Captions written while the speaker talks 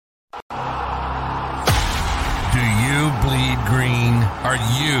bleed green? Are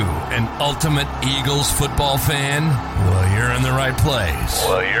you an ultimate Eagles football fan? Well, you're in the right place.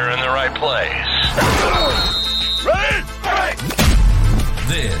 Ready?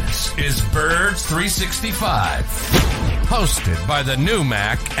 This is Birds 365, hosted by the new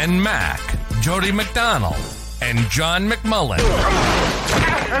Mac and Mac, Jody McDonald and John McMullen.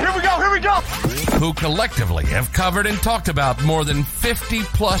 Here we go! Who collectively have covered and talked about more than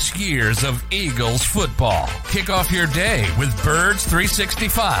 50-plus years of Eagles football. Kick off your day with Birds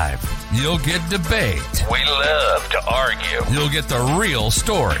 365. You'll get debate. We love to argue. You'll get the real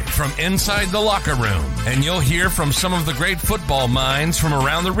story from inside the locker room. And you'll hear from some of the great football minds from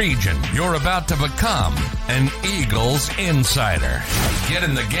around the region. You're about to become an Eagles insider. Get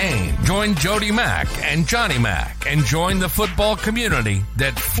in the game. Join Jody Mack and Johnny Mack and join the football community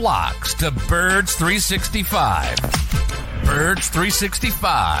that flocks to Birds 365. Birds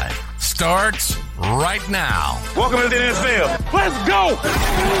 365 starts right now. Welcome to the NFL. Let's go!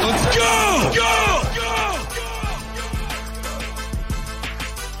 Let's go! Go!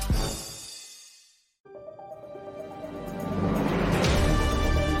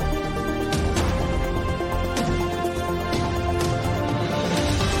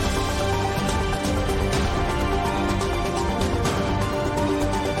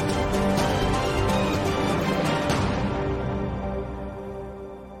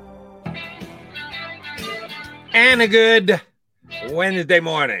 And a good Wednesday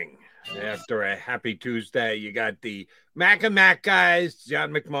morning. After a happy Tuesday, you got the Mac and Mac guys,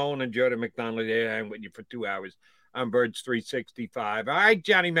 John McMullen and Jody McDonald. I'm with you for 2 hours on Birds 365. All right,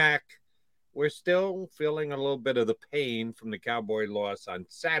 Johnny Mac, we're still feeling a little bit of the pain from the Cowboy loss on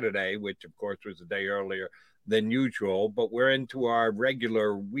Saturday, which, of course, was a day earlier than usual, but we're into our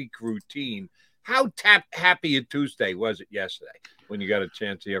regular week routine. How happy a Tuesday was it yesterday when you got a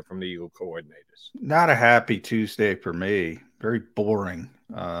chance to hear from the Eagle coordinators? Not a happy Tuesday for me. Very boring.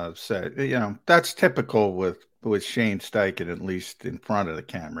 That's typical with Shane Steichen, at least in front of the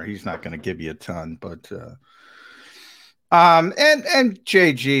camera. He's not going to give you a ton, but and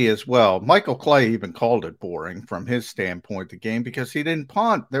JG as well. Michael Clay even called it boring from his standpoint, the game, because he didn't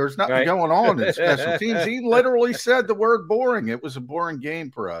punt. There was nothing going on in special teams. He literally said the word boring. It was a boring game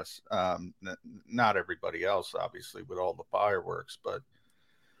for us. Not everybody else, obviously, with all the fireworks, but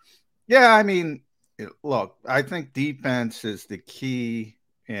yeah, I mean, look, I think defense is the key,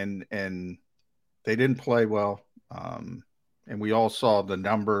 and they didn't play well. And we all saw the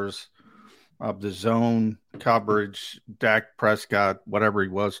numbers of the zone coverage. Dak Prescott, whatever he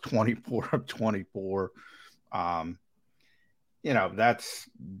was, 24 of 24. That's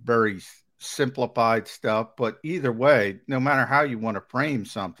very simplified stuff. But either way, no matter how you want to frame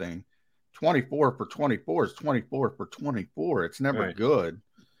something, 24 for 24 is 24 for 24. It's never good.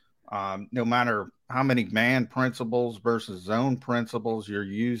 No matter how many man principles versus zone principles you're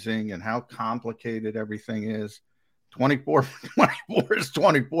using and how complicated everything is, 24 for 24 is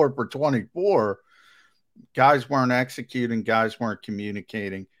 24 for 24. Guys weren't executing. Guys weren't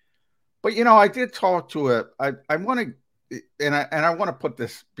communicating. But, I did talk to it. I want to, and I want to put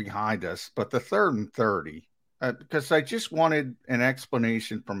this behind us, but the 3rd and 30, because I just wanted an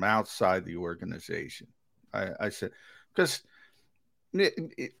explanation from outside the organization. I said, because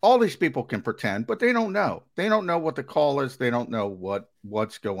all these people can pretend, but they don't know. They don't know what the call is. They don't know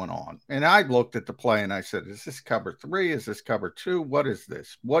what's going on. And I looked at the play and I said, is this cover 3? Is this cover 2? What is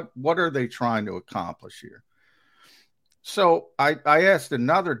this? What are they trying to accomplish here? So I asked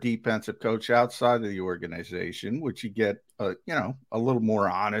another defensive coach outside of the organization, would you get a little more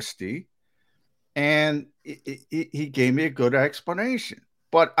honesty? And he gave me a good explanation.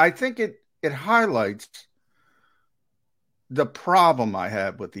 But I think it highlights the problem I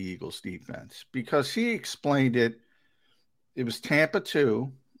have with the Eagles defense, because he explained it. It was Tampa 2,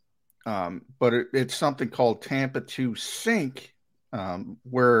 but it's something called Tampa 2 sync,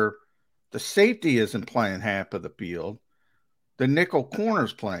 where the safety isn't playing half of the field. The nickel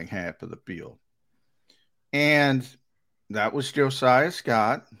corner's playing half of the field. And that was Josiah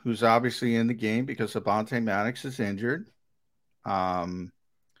Scott, who's obviously in the game because Avonte Maddox is injured.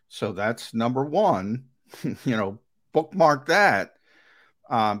 So that's number one, bookmark that,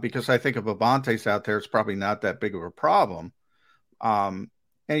 because I think if Avonte's out there, it's probably not that big of a problem. And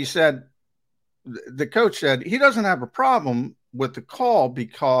he said, the coach said he doesn't have a problem with the call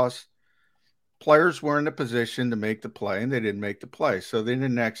because players were in a position to make the play and they didn't make the play. So they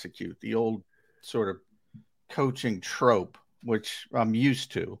didn't execute, the old sort of coaching trope, which I'm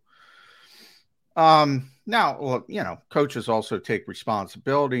used to. Now, coaches also take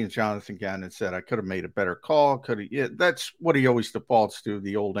responsibility, and Jonathan Gannon said, I could have made a better call. That's what he always defaults to,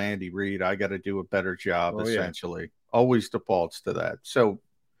 the old Andy Reid. I got to do a better job, essentially. always defaults to that. So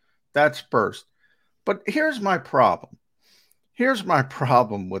that's first. But here's my problem. Here's my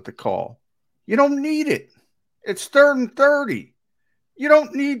problem with the call. You don't need it. It's 3rd and 30. You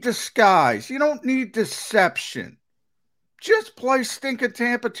don't need disguise. You don't need deception. Just play stinking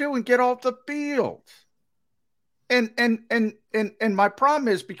Tampa 2 and get off the field. And my problem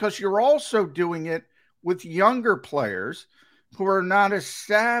is because you're also doing it with younger players who are not as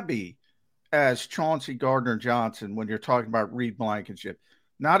savvy as Chauncey Gardner-Johnson when you're talking about Reed Blankenship,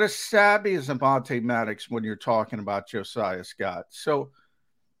 not as savvy as Avonte Maddox when you're talking about Josiah Scott. So,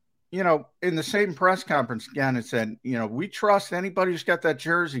 in the same press conference, Gannon said, we trust anybody who's got that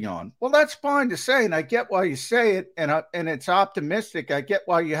jersey on. Well, that's fine to say, and I get why you say it, and it's optimistic. I get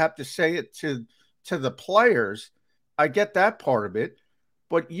why you have to say it to the players. I get that part of it.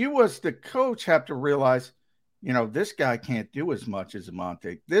 But you as the coach have to realize, this guy can't do as much as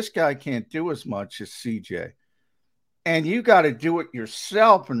Avonte. This guy can't do as much as CJ. And you got to do it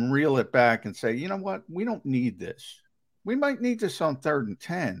yourself and reel it back and say, you know what? We don't need this. We might need this on 3rd and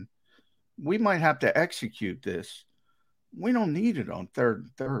 10. We might have to execute this. We don't need it on 3rd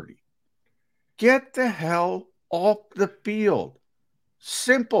and 30. Get the hell off the field.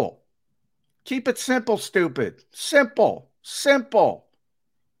 Simple. Keep it simple, stupid. Simple.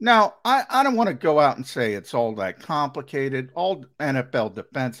 Now, I don't want to go out and say it's all that complicated. All NFL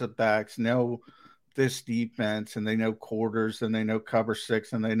defensive backs know this defense, and they know quarters, and they know cover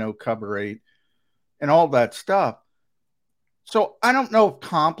 6, and they know cover 8, and all that stuff. So I don't know if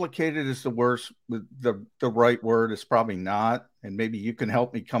complicated is the right word. It's probably not, and maybe you can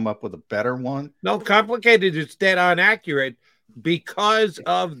help me come up with a better one. No, complicated is dead on accurate because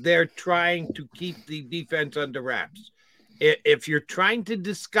of their trying to keep the defense under wraps. If you're trying to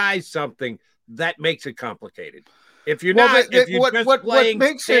disguise something, that makes it complicated. If you're just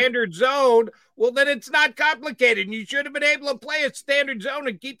playing standard zone, well, then it's not complicated. And you should have been able to play a standard zone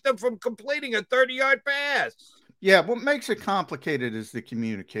and keep them from completing a 30-yard pass. Yeah, what makes it complicated is the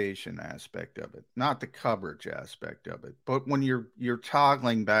communication aspect of it, not the coverage aspect of it. But when you're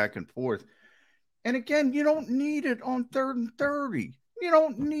toggling back and forth, and again, you don't need it on 3rd and 30. You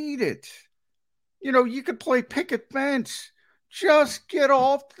don't need it. You could play picket fence. Just get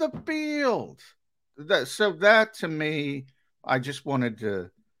off the field. That to me, I just wanted to.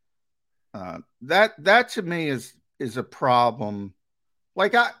 That to me is a problem.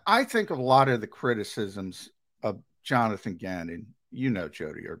 Like I think a lot of the criticisms of Jonathan Gannon,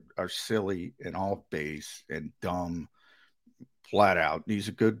 Jody, are silly and off base and dumb, flat out. He's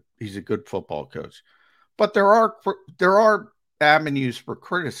a good football coach, but there are avenues for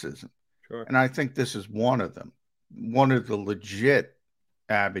criticism, sure. And I think this is one of them, one of the legit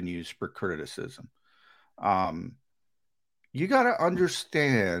avenues for criticism. You got to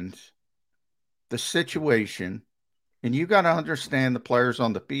understand the situation, and you got to understand the players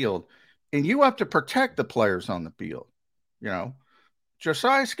on the field. And you have to protect the players on the field.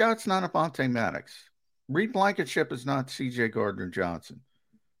 Josiah Scott's not Avonte Maddox. Reed Blankenship is not CJ Gardner-Johnson.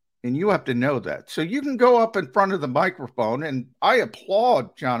 And you have to know that. So you can go up in front of the microphone, and I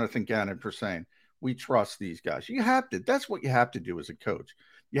applaud Jonathan Gannon for saying, we trust these guys. You have to. That's what you have to do as a coach.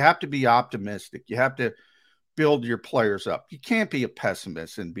 You have to be optimistic. You have to build your players up. You can't be a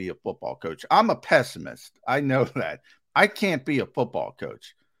pessimist and be a football coach. I'm a pessimist. I know that. I can't be a football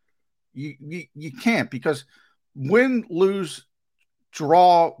coach. You can't, because win, lose,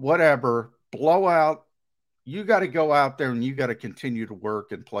 draw, whatever, blowout, you got to go out there and you got to continue to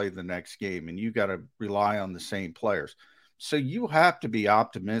work and play the next game, and you got to rely on the same players. So you have to be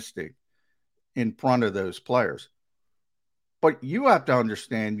optimistic in front of those players. But you have to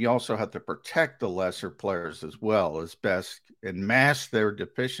understand, you also have to protect the lesser players as well as best, and mask their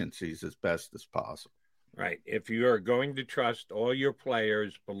deficiencies as best as possible. Right. If you are going to trust all your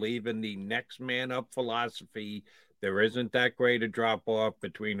players, believe in the next man up philosophy, there isn't that great a drop off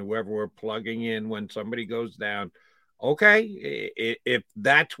between whoever we're plugging in when somebody goes down. Okay. If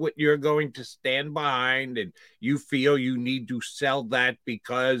that's what you're going to stand behind, and you feel you need to sell that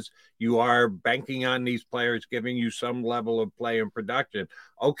because you are banking on these players giving you some level of play and production.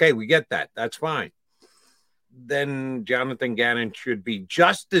 Okay. We get that. That's fine. Then Jonathan Gannon should be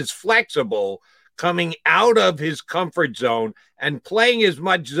just as flexible coming out of his comfort zone and playing as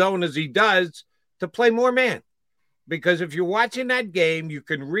much zone as he does to play more man. Because if you're watching that game, you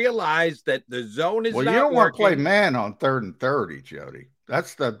can realize that the zone is not working. Well, you don't want to play man on 3rd and 30, Jody.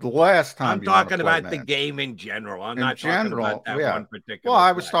 That's the last time I'm talking about the game in general. I'm not talking about that one particular Well,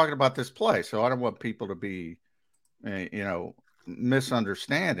 I was talking about this play, so I don't want people to be,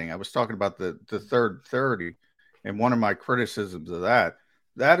 misunderstanding. I was talking about the 3rd 30, and one of my criticisms of that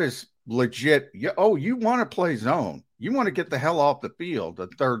is legit. You want to play zone. You want to get the hell off the field at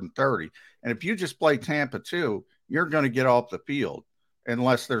 3rd and 30. And if you just play Tampa 2, you're going to get off the field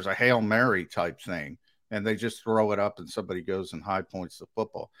unless there's a Hail Mary type thing and they just throw it up and somebody goes and high points the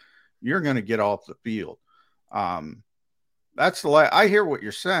football. You're going to get off the field. That's I hear what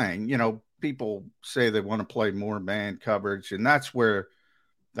you're saying. People say they want to play more man coverage, and that's where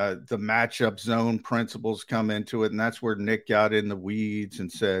the matchup zone principles come into it. And that's where Nick got in the weeds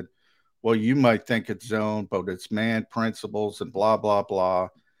and said, well, you might think it's zone, but it's man principles and blah, blah, blah.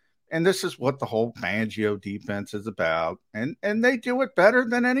 And this is what the whole Fangio defense is about. And they do it better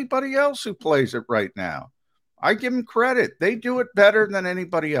than anybody else who plays it right now. I give them credit. They do it better than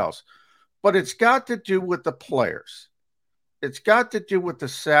anybody else. But it's got to do with the players. It's got to do with the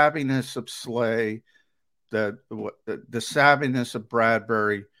savviness of Slay, the savviness of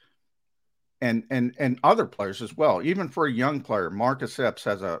Bradbury, and other players as well. Even for a young player, Marcus Epps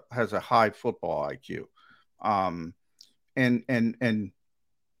has a high football IQ.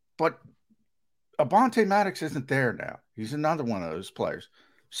 But Avonte Maddox isn't there now. He's another one of those players.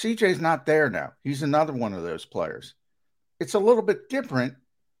 CJ's not there now. He's another one of those players. It's a little bit different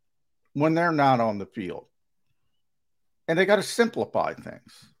when they're not on the field. And they got to simplify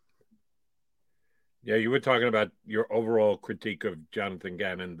things. Yeah, you were talking about your overall critique of Jonathan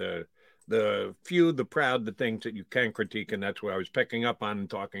Gannon, the few, the proud, the things that you can critique, and that's what I was picking up on and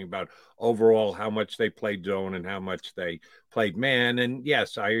talking about overall how much they played zone and how much they played man. And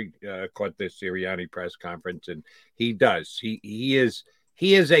yes, I caught this Sirianni press conference, and he does. He is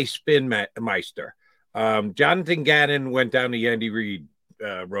a spin meister. Jonathan Gannon went down the Andy Reid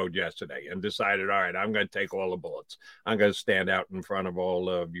road yesterday and decided, all right, I'm going to take all the bullets. I'm going to stand out in front of all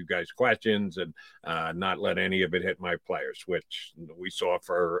of you guys' questions and not let any of it hit my players, which we saw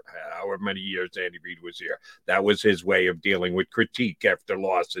for however many years Andy Reid was here. That was his way of dealing with critique after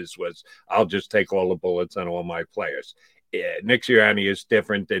losses, was I'll just take all the bullets on all my players. Nick Sirianni is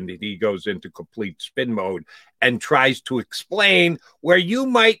different, and he goes into complete spin mode and tries to explain where you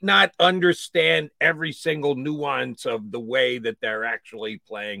might not understand every single nuance of the way that they're actually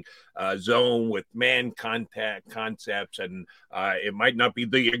playing zone with man contact concepts, and it might not be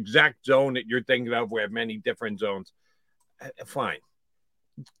the exact zone that you're thinking of. We have many different zones. Fine.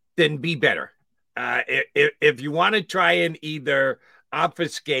 Then be better. If you want to try and either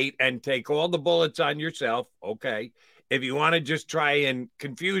obfuscate and take all the bullets on yourself, okay. If you want to just try and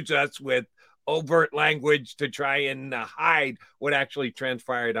confuse us with overt language to try and hide what actually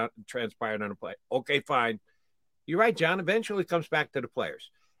transpired on a play, okay, fine. You're right, John. Eventually it comes back to the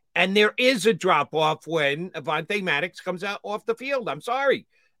players. And there is a drop-off when Avonte Maddox comes out off the field. I'm sorry.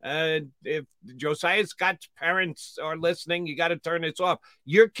 If Josiah Scott's parents are listening, you got to turn this off.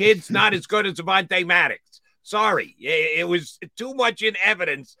 Your kid's not as good as Avonte Maddox. Sorry. It was too much in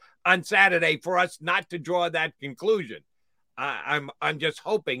evidence on Saturday for us not to draw that conclusion. I'm just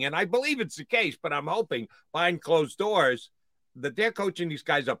hoping, and I believe it's the case, but I'm hoping behind closed doors that they're coaching these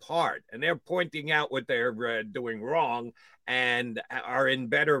guys up hard and they're pointing out what they're doing wrong and are in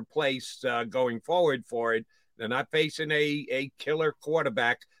better place going forward for it. They're not facing a killer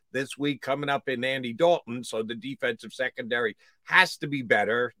quarterback this week coming up in Andy Dalton, so the defensive secondary has to be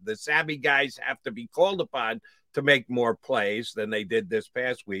better. The savvy guys have to be called upon to make more plays than they did this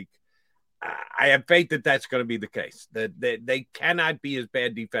past week. I have faith that that's going to be the case, that they cannot be as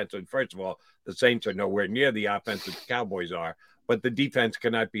bad defensively. First of all, the Saints are nowhere near the offense that the Cowboys are, but the defense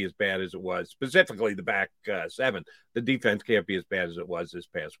cannot be as bad as it was, specifically the back seven. The defense can't be as bad as it was this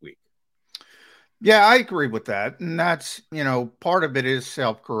past week. Yeah, I agree with that. And that's, part of it is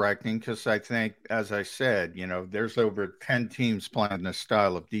self-correcting because I think, as I said, there's over 10 teams playing this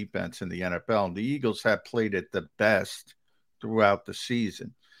style of defense in the NFL. And the Eagles have played it the best throughout the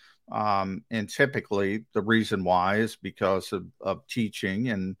season. And typically the reason why is because of teaching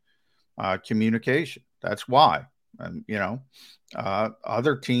and communication. That's why.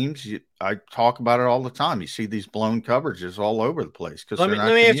 Other teams, I talk about it all the time. You see these blown coverages all over the place. Let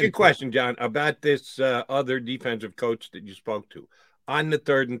me ask you a question, John, about this other defensive coach that you spoke to on the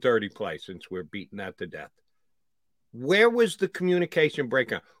 3rd and 30 play, since we're beating that to death. Where was the communication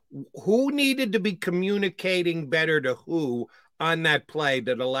breakdown? Who needed to be communicating better to who on that play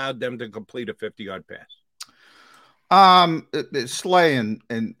that allowed them to complete a 50-yard pass? Slay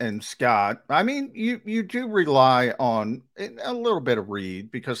and Scott. I mean, you do rely on a little bit of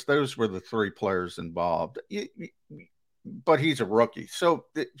Reed because those were the three players involved. But he's a rookie. So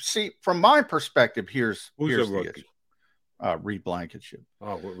see, from my perspective, here's a rookie? The issue. Reed Blankenship.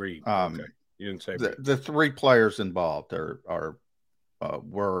 Oh, Reed. Okay. You didn't say the three players involved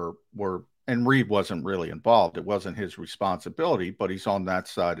were And Reed wasn't really involved. It wasn't his responsibility, but he's on that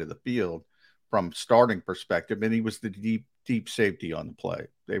side of the field from starting perspective. And he was the deep safety on the play.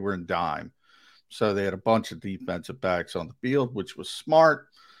 They were in dime. So they had a bunch of defensive backs on the field, which was smart.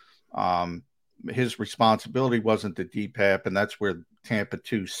 His responsibility wasn't the deep half, and that's where Tampa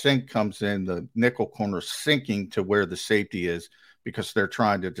 2 sink comes in, the nickel corner sinking to where the safety is because they're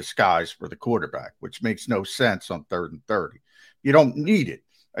trying to disguise for the quarterback, which makes no sense on 3rd and 30. You don't need it.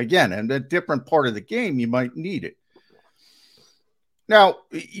 Again, in a different part of the game, you might need it. Now,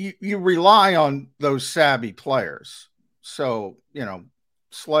 you rely on those savvy players. So,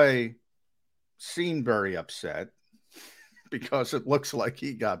 Slay seemed very upset because it looks like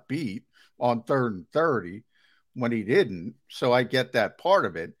he got beat on 3rd and 30 when he didn't. So I get that part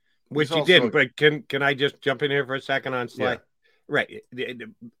of it. Which he didn't, but can I just jump in here for a second on Slay? Yeah. Right.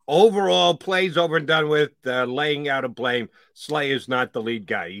 The overall plays over and done with, laying out of blame. Slay is not the lead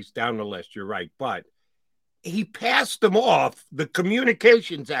guy. He's down the list. You're right. But he passed them off, the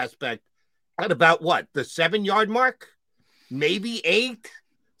communications aspect, at about what? The 7-yard mark? Maybe 8?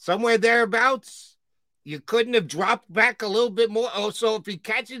 Somewhere thereabouts? You couldn't have dropped back a little bit more? Oh, so if he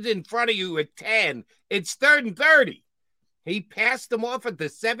catches in front of you at 10, it's 3rd and 30. He passed them off at the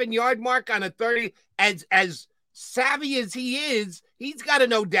 7-yard mark on a 30. As savvy as he is, he's got to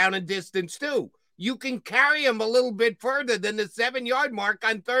know down and distance too. You can carry him a little bit further than the 7-yard mark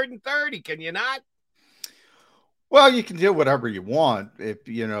on 3rd and 30, can you not? Well, you can do whatever you want if,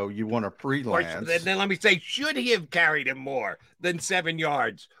 you want to freelance. Or then let me say, should he have carried him more than 7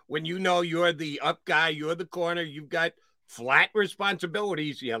 yards when you're the up guy, you're the corner, you've got flat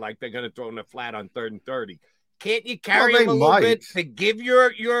responsibilities? Yeah, like they're going to throw in a flat on 3rd and 30. Can't you carry him a little bit to give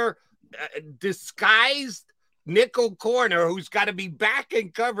your disguised nickel corner who's got to be back in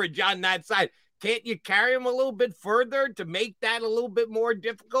coverage on that side? Can't you carry him a little bit further to make that a little bit more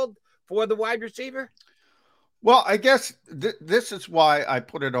difficult for the wide receiver? Well, I guess this is why I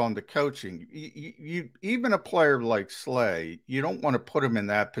put it on the coaching. You even a player like Slay, you don't want to put him in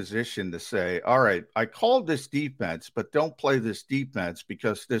that position to say, all right, I called this defense, but don't play this defense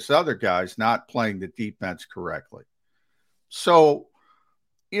because this other guy's not playing the defense correctly. So,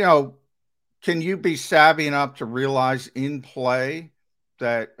 can you be savvy enough to realize in play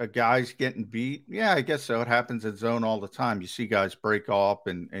that a guy's getting beat? Yeah, I guess so. It happens in zone all the time. You see guys break off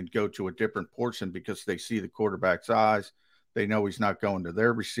and go to a different portion because they see the quarterback's eyes. They know he's not going to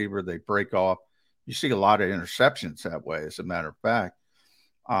their receiver. They break off. You see a lot of interceptions that way, as a matter of fact.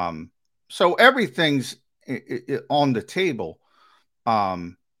 So everything's on the table.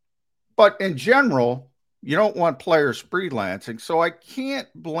 But in general, you don't want players freelancing. So I can't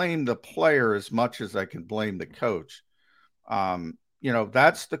blame the player as much as I can blame the coach.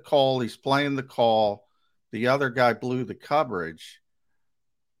 That's the call. He's playing the call. The other guy blew the coverage.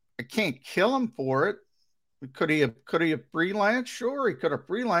 I can't kill him for it. Could he have freelanced? Sure, he could have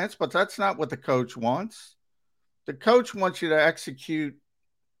freelanced, but that's not what the coach wants. The coach wants you to execute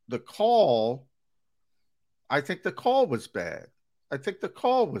the call. I think the call was bad.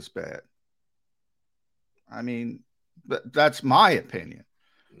 I mean, that's my opinion.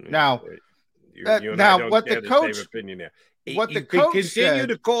 Now, what the coach opinion there. What the coach continue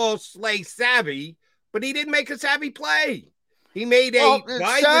to call Slay savvy, but he didn't make a savvy play. He made by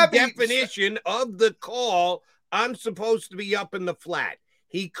the definition of the call, I'm supposed to be up in the flat.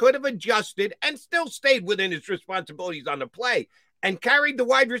 He could have adjusted and still stayed within his responsibilities on the play and carried the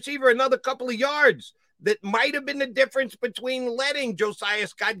wide receiver another couple of yards. That might have been the difference between letting Josiah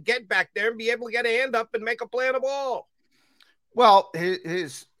Scott get back there and be able to get a hand up and make a play on the ball. Well,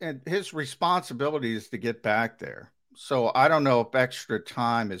 his responsibility is to get back there. So I don't know if extra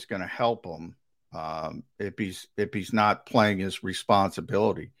time is going to help him if he's not playing his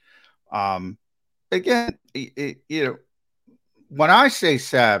responsibility. Again, when I say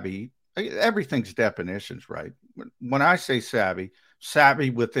savvy, everything's definitions, right? When I say savvy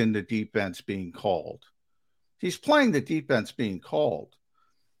within the defense being called. He's playing the defense being called.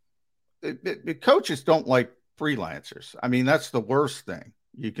 The coaches don't like freelancers. I mean, that's the worst thing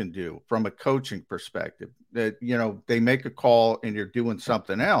you can do from a coaching perspective. That, they make a call and you're doing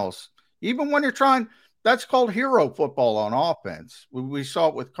something else. Even when you're trying, that's called hero football on offense. We saw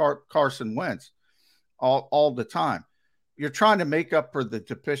it with Carson Wentz all the time. You're trying to make up for the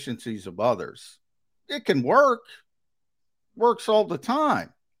deficiencies of others. It can work. Works all the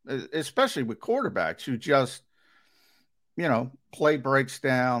time, especially with quarterbacks who just, play breaks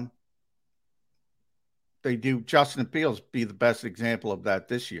down. They do. Justin Fields be the best example of that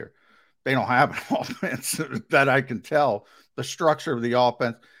this year. They don't have an offense that I can tell. The structure of the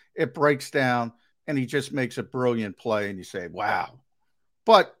offense, it breaks down, and he just makes a brilliant play, and you say, wow,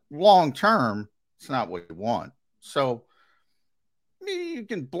 But long term, it's not what you want. So you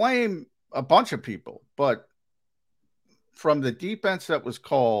can blame a bunch of people, but from the defense that was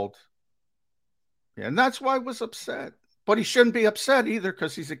called, and that's why I was upset. But he shouldn't be upset either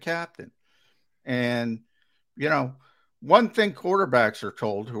because he's a captain. And, one thing quarterbacks are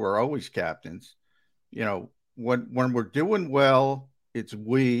told, who are always captains, when we're doing well, it's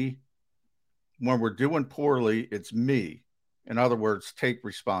we. When we're doing poorly, it's me. In other words, take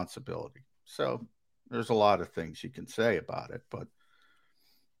responsibility. So there's a lot of things you can say about it. But,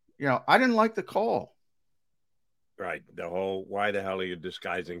 I didn't like the call. Right. The whole, why the hell are you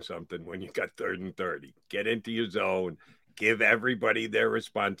disguising something when you got 3rd and 30? Get into your zone. Give everybody their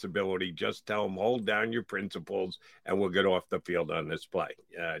responsibility. Just tell them, hold down your principles, and we'll get off the field on this play.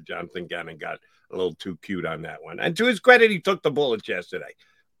 Jonathan Gannon got a little too cute on that one. And to his credit, he took the bullets yesterday.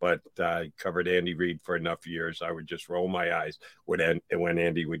 But I covered Andy Reid for enough years. I would just roll my eyes when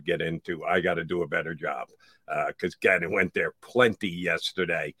Andy would get into, I got to do a better job. Because Gannon went there plenty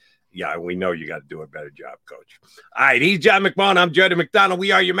yesterday. Yeah, we know you got to do a better job, Coach. All right, he's John McMullen. I'm Jody McDonald.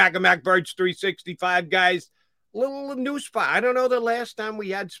 We are your Mac and Mac Birds 365 guys. Little new spot. I don't know the last time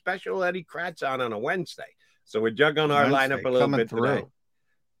we had special Eddie Kratz on a Wednesday. So we're juggling our lineup a little bit today.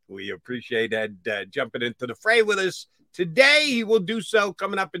 We appreciate Ed jumping into the fray with us today. He will do so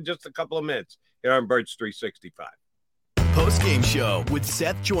coming up in just a couple of minutes here on Birds 365. Post-game show with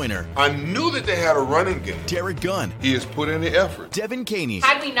Seth Joyner. I knew that they had a running game. Derek Gunn. He has put in the effort. Devin Caney.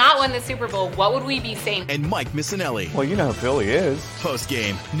 Had we not won the Super Bowl, what would we be saying? And Mike Missinelli. Well, you know who Philly is.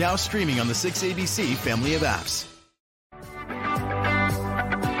 Post-game, now streaming on the 6ABC family of apps.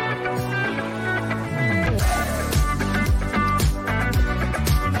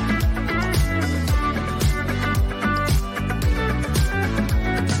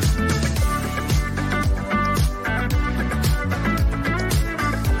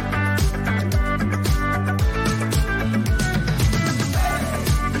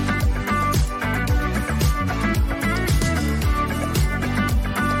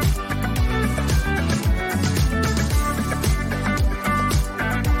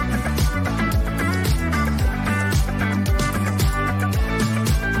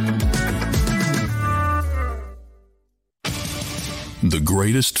 The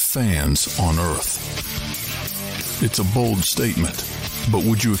greatest fans on earth. It's a bold statement, but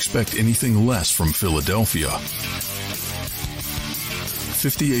would you expect anything less from Philadelphia?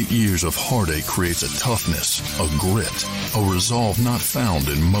 58 years of heartache creates a toughness, a grit, a resolve not found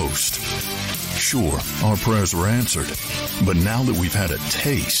in most. Sure, our prayers were answered, but now that we've had a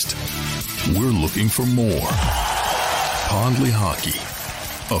taste, we're looking for more. Pondley Hockey,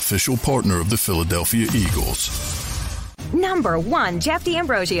 official partner of the Philadelphia Eagles. Number 1, Jeff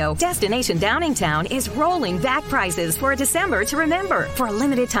D'Ambrosio. Destination Downingtown is rolling back prices for December to remember. For a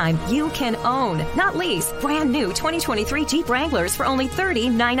limited time, you can own, not lease, brand new 2023 Jeep Wranglers for only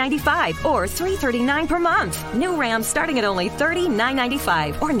 $30,995 or $339 per month. New Rams starting at only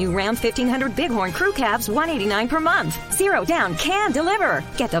 $30,995 or new Ram 1500 Bighorn Crew Cabs $189 per month. Zero down can deliver.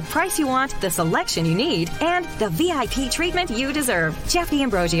 Get the price you want, the selection you need, and the VIP treatment you deserve. Jeff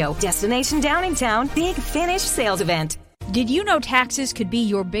D'Ambrosio, Destination Downingtown, Big Finish Sales Event. Did you know taxes could be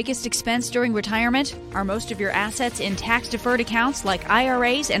your biggest expense during retirement? Are most of your assets in tax-deferred accounts like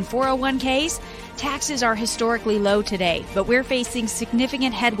IRAs and 401ks? Taxes are historically low today, but we're facing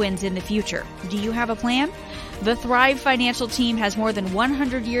significant headwinds in the future. Do you have a plan? The Thrive Financial Team has more than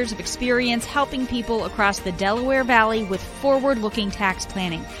 100 years of experience helping people across the Delaware Valley with forward-looking tax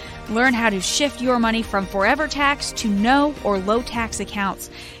planning. Learn how to shift your money from forever tax to no or low tax accounts.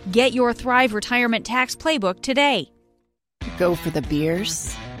 Get your Thrive Retirement Tax Playbook today. Go for the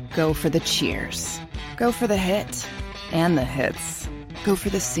beers, go for the cheers, go for the hit and the hits, go for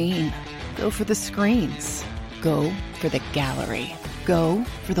the scene, go for the screens, go for the gallery, go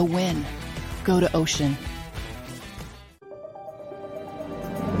for the win, go to Ocean.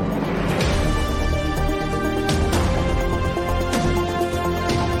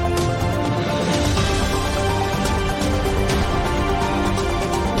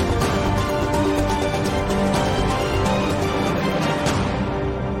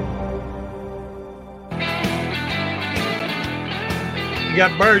 You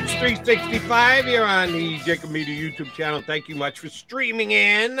got Birds 365 here on the Jacob Media YouTube channel. Thank you much for streaming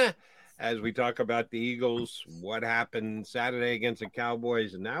in as we talk about the Eagles, what happened Saturday against the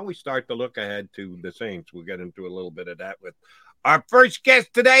Cowboys. And now we start to look ahead to the Saints. We'll get into a little bit of that with our first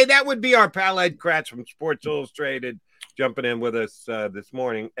guest today. That would be our pal Ed Kratz from Sports Illustrated jumping in with us this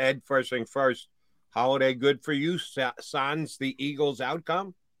morning. Ed, first thing first, holiday good for you? Sans the Eagles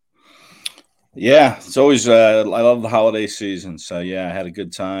outcome? Yeah, it's always I love the holiday season. So yeah, I had a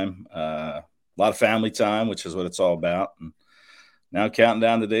good time. A lot of family time, which is what it's all about. And now counting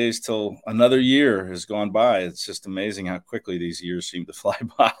down the days till another year has gone by. It's just amazing how quickly these years seem to fly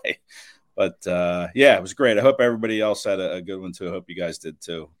by. But yeah, it was great. I hope everybody else had a good one too. I hope you guys did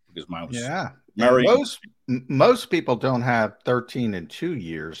too, because mine was merry. Most people don't have 13 and 2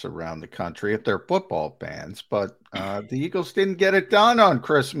 years around the country if they're football fans, but the Eagles didn't get it done on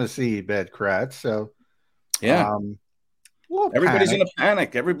Christmas Eve, Ed Kratz. So yeah, everybody's in a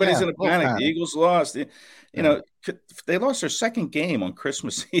panic. Everybody's in a panic. The Eagles lost. You know, they lost their second game on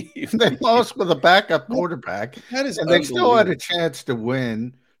Christmas Eve. They lost with a backup quarterback, and they still had a chance to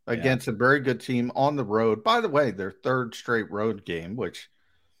win against a very good team on the road. By the way, their third straight road game, which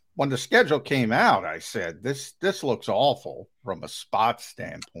when the schedule came out, I said, this looks awful from a spot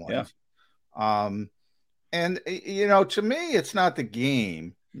standpoint. Yeah. And, you know, to me, it's not the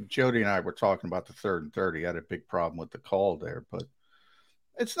game. Jody and I were talking about the 3rd and 30. I had a big problem with the call there, but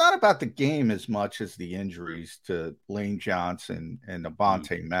it's not about the game as much as the injuries to Lane Johnson and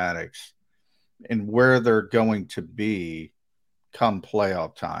Avonte Maddox and where they're going to be come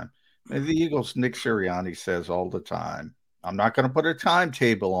playoff time. And the Eagles, Nick Sirianni says all the time, I'm not going to put a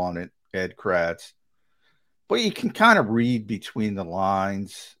timetable on it, Ed Kratz, but you can kind of read between the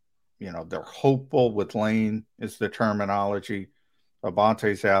lines. You know, they're hopeful with Lane is the terminology.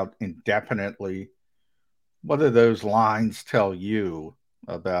 Avonte's out indefinitely. What do those lines tell you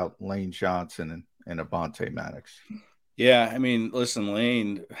about Lane Johnson and Avonte Maddox? Yeah, I mean, listen,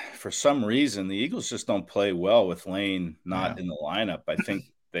 Lane, for some reason, the Eagles just don't play well with Lane not in the lineup. I think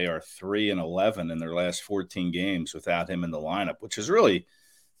they are 3-11 in their last 14 games without him in the lineup, which is really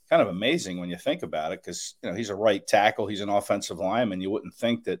kind of amazing when you think about it, because, you know, he's a right tackle. He's an offensive lineman. You wouldn't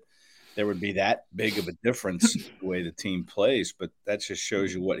think that there would be that big of a difference the way the team plays, but that just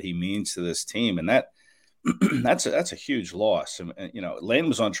shows you what he means to this team. And that's a huge loss. And, you know, Lane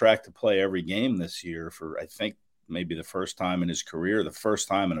was on track to play every game this year for, I think, maybe the first time in his career, the first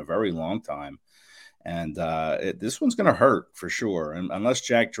time in a very long time. And this one's going to hurt for sure. And unless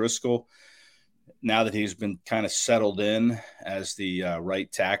Jack Driscoll, now that he's been kind of settled in as the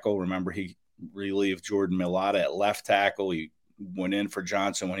right tackle, remember he relieved Jordan Mailata at left tackle. He went in for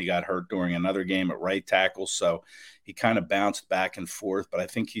Johnson when he got hurt during another game at right tackle. So he kind of bounced back and forth, but I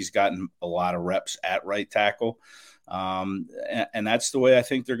think he's gotten a lot of reps at right tackle. And that's the way I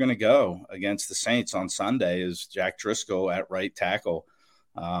think they're going to go against the Saints on Sunday, is Jack Driscoll at right tackle.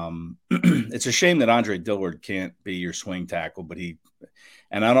 It's a shame that Andre Dillard can't be your swing tackle, but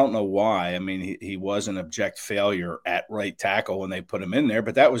and I don't know why. I mean, he was an abject failure at right tackle when they put him in there,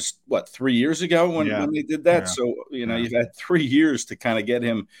 but that was 3 years ago when they did that. Yeah. So, you know, you've had 3 years to kind of get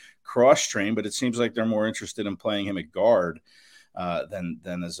him cross-trained, but it seems like they're more interested in playing him at guard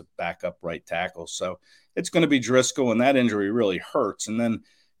than as a backup right tackle. So it's going to be Driscoll, and that injury really hurts. And then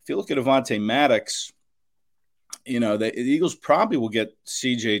if you look at Avonte Maddox, you know, the Eagles probably will get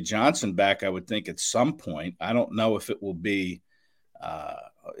C.J. Johnson back, I would think, at some point. I don't know if it will be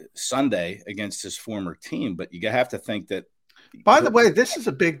Sunday against his former team, but you have to think that. By the way, this is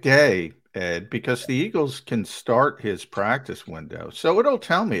a big day, Ed, because the Eagles can start his practice window. So it'll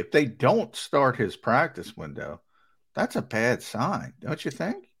tell me if they don't start his practice window, that's a bad sign, don't you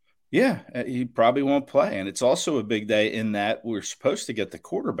think? Yeah, he probably won't play. And it's also a big day in that we're supposed to get the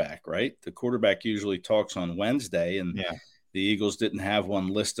quarterback, right? The quarterback usually talks on Wednesday, and the Eagles didn't have one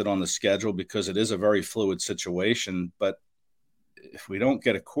listed on the schedule because it is a very fluid situation. But if we don't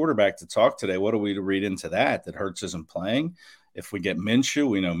get a quarterback to talk today, what are we to read into that? That Hurts isn't playing? If we get Minshew,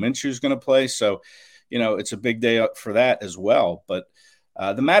 we know Minshew's going to play. So, you know, it's a big day up for that as well. But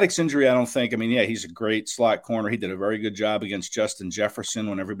the Maddox injury, I don't think. I mean, yeah, he's a great slot corner. He did a very good job against Justin Jefferson.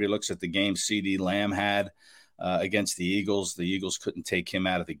 When everybody looks at the game CeeDee Lamb had against the Eagles couldn't take him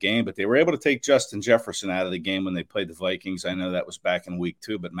out of the game, but they were able to take Justin Jefferson out of the game when they played the Vikings. I know that was back in week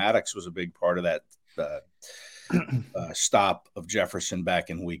 2, but Maddox was a big part of that stop of Jefferson back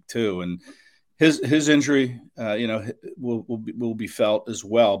in week 2. And his injury, you know, will be felt as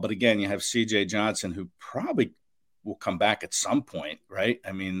well. But again, you have C.J. Johnson, who probably will come back at some point, right?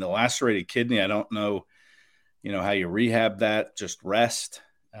 I mean, the lacerated kidney, I don't know, you know, how you rehab that, just rest.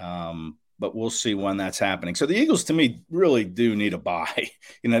 But we'll see when that's happening. So the Eagles, to me, really do need a bye.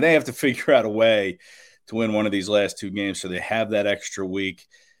 You know, they have to figure out a way to win one of these last 2 games so they have that extra week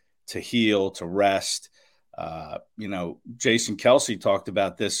to heal, to rest. You know, Jason Kelce talked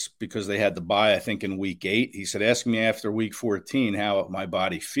about this because they had the bye, I think, in week 8. He said, ask me after week 14 how my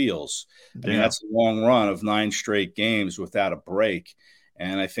body feels. I mean, that's a long run of 9 straight games without a break.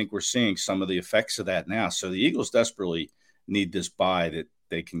 And I think we're seeing some of the effects of that now. So the Eagles desperately need this bye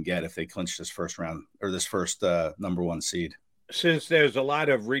they can get if they clinch this first round or this first number one seed. Since there's a lot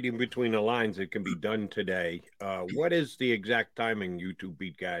of reading between the lines that can be done today, what is the exact timing, you two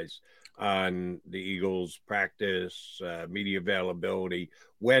beat guys, on the Eagles practice, media availability?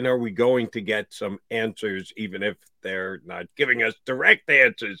 When are we going to get some answers, even if they're not giving us direct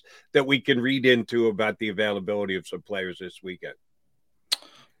answers, that we can read into about the availability of some players this weekend?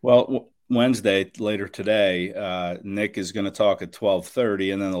 Well, Wednesday, later today, Nick is going to talk at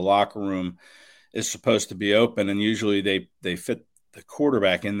 12:30, and then the locker room is supposed to be open, and usually they fit the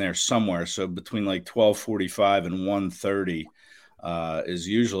quarterback in there somewhere. So between like 12:45 and 1:30 is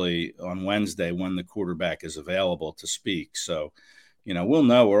usually on Wednesday when the quarterback is available to speak. So, we'll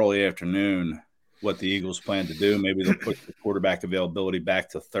know early afternoon what the Eagles plan to do. Maybe they'll put the quarterback availability back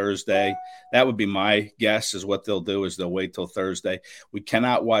to Thursday. That would be my guess, is what they'll do is they'll wait till Thursday. We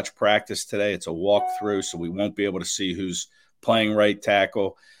cannot watch practice today. It's a walkthrough, so we won't be able to see who's playing right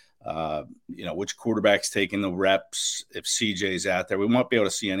tackle. Which quarterback's taking the reps, if CJ's out there. We won't be able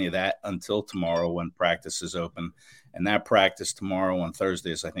to see any of that until tomorrow when practice is open. And that practice tomorrow on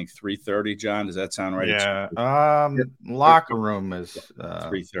Thursday is, I think, 3:30, John. Does that sound right? Yeah. Locker room is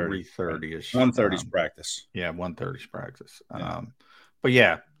 3:30. 3:30-ish. 1:30 is practice. Yeah, 1:30 is practice. Yeah. But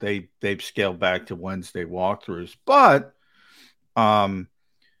yeah, they've scaled back to Wednesday walkthroughs. But the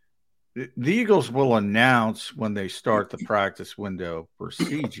Eagles will announce when they start the practice window for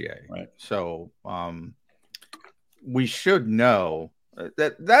CJ. Right. So we should know.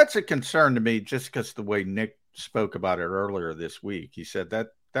 That's a concern to me, just because the way Nick spoke about it earlier this week. He said that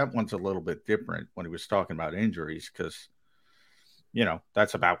one's a little bit different when he was talking about injuries, because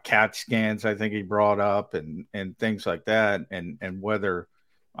that's about CAT scans, I think he brought up, and things like that, and whether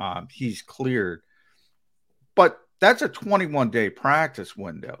he's cleared. But that's a 21-day practice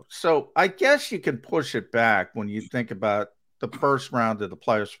window. So I guess you can push it back when you think about the first round of the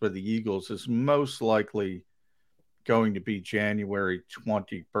playoffs for the Eagles is most likely going to be January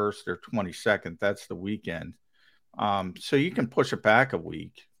 21st or 22nd. That's the weekend. So you can push it back a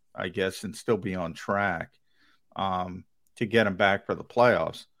week, I guess, and still be on track to get them back for the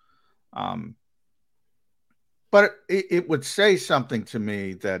playoffs. But it would say something to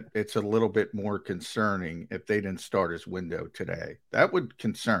me that it's a little bit more concerning if they didn't start his window today. That would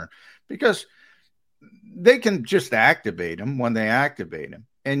concern, because they can just activate him when they activate him.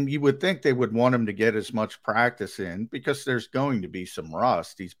 And you would think they would want him to get as much practice in, because there's going to be some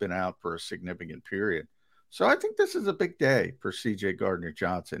rust. He's been out for a significant period. So I think this is a big day for CJ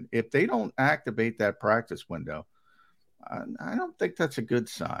Gardner-Johnson. If they don't activate that practice window, I don't think that's a good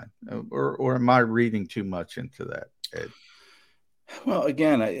sign. Or am I reading too much into that, Ed? Well,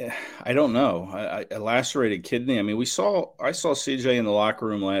 again, I don't know. A lacerated kidney. I mean, I saw CJ in the locker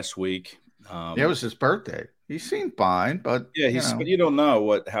room last week. It was his birthday. He seemed fine, but but you don't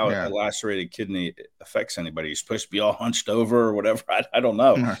know how a lacerated kidney affects anybody. He's supposed to be all hunched over or whatever. I don't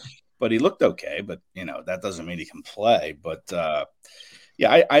know, but he looked okay. But that doesn't mean he can play. But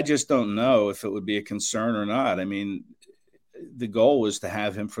I just don't know if it would be a concern or not. I mean, the goal is to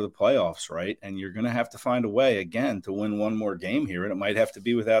have him for the playoffs, right? And you're going to have to find a way again to win one more game here, and it might have to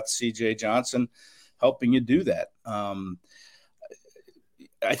be without CJ Johnson helping you do that.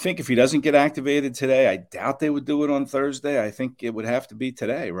 I think if he doesn't get activated today, I doubt they would do it on Thursday. I think it would have to be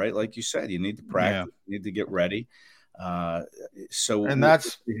today, right? Like you said, you need to practice, you need to get ready. And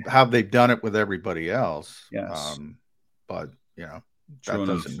that's how they've done it with everybody else. Yes. But that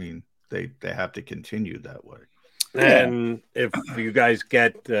doesn't mean they have to continue that way. And if you guys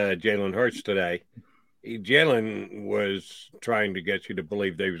get Jalen Hurts today, Jalen was trying to get you to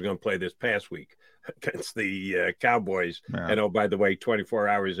believe that he was going to play this past week against the Cowboys. Yeah. And, by the way, 24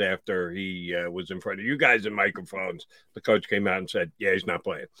 hours after he was in front of you guys in microphones, the coach came out and said, he's not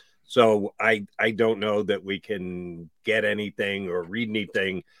playing. So I don't know that we can get anything or read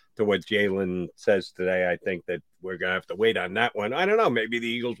anything to what Jalen says today. I think that we're going to have to wait on that one. I don't know. Maybe the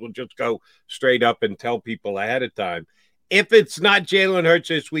Eagles will just go straight up and tell people ahead of time. If it's not Jalen Hurts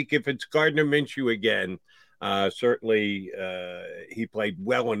this week, if it's Gardner Minshew again, certainly he played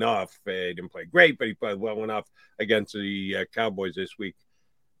well enough. He didn't play great, but he played well enough against the Cowboys this week.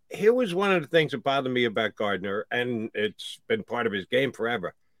 Here was one of the things that bothered me about Gardner, and it's been part of his game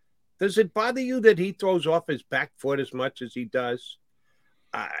forever. Does it bother you that he throws off his back foot as much as he does?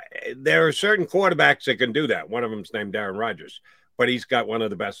 There are certain quarterbacks that can do that. One of them is named Aaron Rodgers, but he's got one of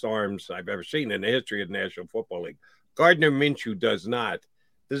the best arms I've ever seen in the history of the National Football League. Gardner Minshew does not.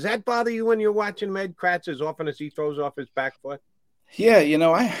 Does that bother you when you're watching Ed Kratz as often as he throws off his back foot? Yeah,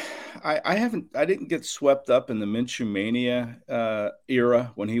 I didn't get swept up in the Minshew mania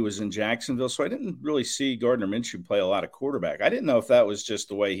era when he was in Jacksonville, so I didn't really see Gardner Minshew play a lot of quarterback. I didn't know if that was just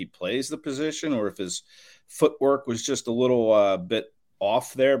the way he plays the position or if his footwork was just a little bit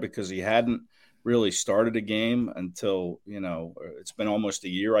off there because he hadn't really started a game until, it's been almost a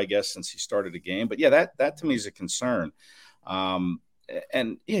year, I guess, since he started a game. But yeah, that to me is a concern.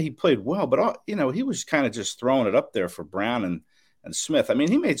 And yeah, he played well, but he was kind of just throwing it up there for Brown and Smith. I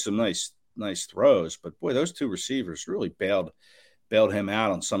mean, he made some nice throws, but boy, those two receivers really bailed him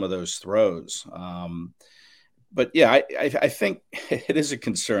out on some of those throws. But yeah, I think it is a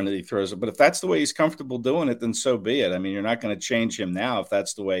concern that he throws it. But if that's the way he's comfortable doing it, then so be it. I mean, you're not going to change him now if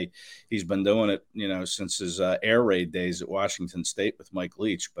that's the way he's been doing it, since his air raid days at Washington State with Mike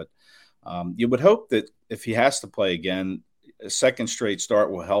Leach. But you would hope that if he has to play again, a second straight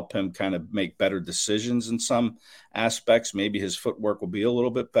start will help him kind of make better decisions in some aspects. Maybe his footwork will be a little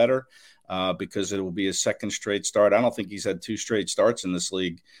bit better because it will be his second straight start. I don't think he's had 2 straight starts in this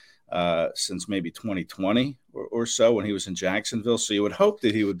league since maybe 2020 or so when he was in Jacksonville. So you would hope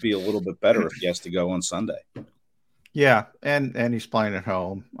that he would be a little bit better if he has to go on Sunday. Yeah, and he's playing at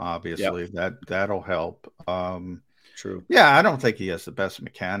home, obviously. Yep. That'll help. True. Yeah, I don't think he has the best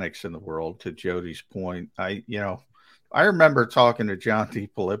mechanics in the world, to Jody's point. I remember talking to John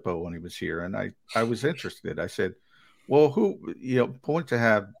DiFilippo when he was here, and I was interested. I said, well, point to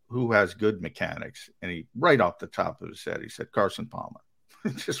have who has good mechanics. And he, right off the top of his head, he said, Carson Palmer.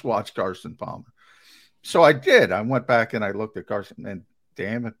 Just watch Carson Palmer. So I did. I went back and I looked at Carson, and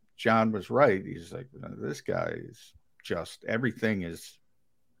damn it, John was right. He's like, this guy is just, everything is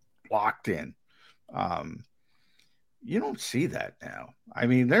locked in. You don't see that now. I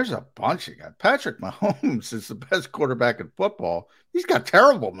mean, there's a bunch of guys. Patrick Mahomes is the best quarterback in football. He's got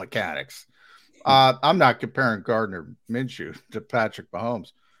terrible mechanics. I'm not comparing Gardner Minshew to Patrick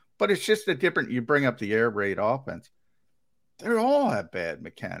Mahomes, but it's just a different, you bring up the air raid offense. They all have bad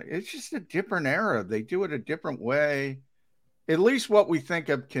mechanics. It's just a different era. They do it a different way, at least what we think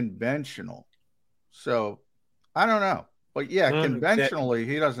of conventional. So I don't know. But yeah, conventionally,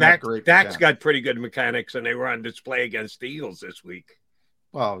 he doesn't have great mechanics. Dak's got pretty good mechanics, and they were on display against the Eagles this week.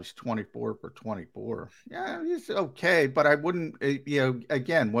 Well, he's 24 for 24. Yeah, he's okay, but I wouldn't,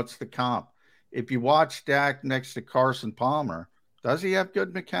 again, what's the comp? If you watch Dak next to Carson Palmer, does he have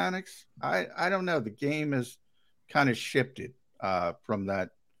good mechanics? I don't know. The game has kind of shifted from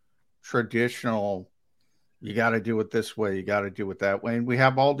that traditional, you got to do it this way, you got to do it that way. And we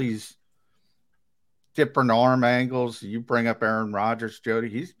have all these different arm angles. You bring up Aaron Rodgers,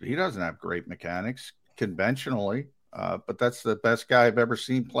 Jody. He doesn't have great mechanics conventionally, but that's the best guy I've ever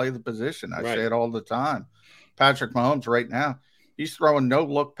seen play the position. I say it all the time. Patrick Mahomes right now, he's throwing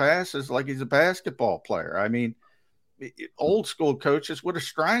no-look passes like he's a basketball player. I mean, old school coaches would have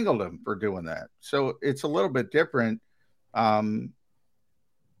strangled him for doing that. So it's a little bit different. But,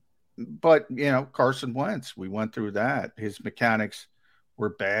 Carson Wentz, we went through that. His mechanics were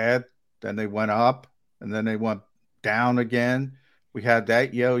bad. Then they went up. And then they went down again. We had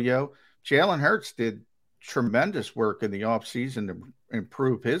that yo-yo. Jalen Hurts did tremendous work in the offseason to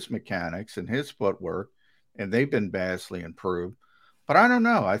improve his mechanics and his footwork, and they've been vastly improved. But I don't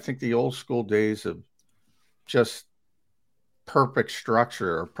know. I think the old school days of just perfect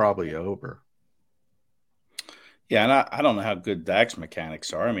structure are probably over. Yeah, and I don't know how good Dak's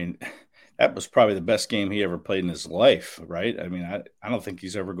mechanics are. I mean, that was probably the best game he ever played in his life, right? I mean, I don't think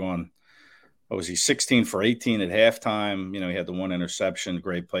he's ever gone – what was he, 16 for 18 at halftime? He had the one interception,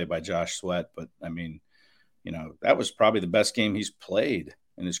 great play by Josh Sweat. But, I mean, that was probably the best game he's played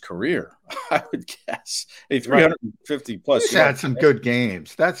in his career, I would guess. 350-plus. He's had some good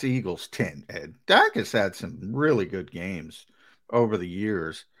games. That's the Eagles' tint, Ed. Dak has had some really good games over the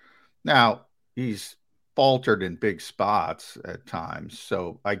years. Now, he's faltered in big spots at times.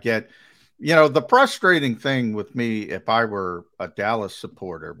 So I get – the frustrating thing with me, if I were a Dallas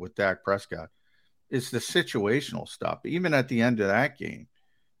supporter with Dak Prescott, is the situational stuff. Even at the end of that game,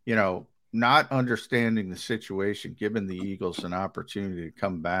 not understanding the situation, giving the Eagles an opportunity to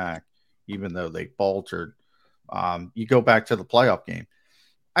come back, even though they faltered. You go back to the playoff game.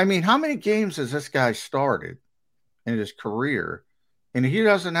 I mean, how many games has this guy started in his career? And he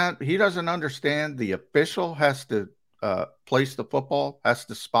doesn't understand the official has to place the football, has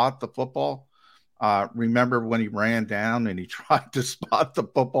to spot the football. Remember when he ran down and he tried to spot the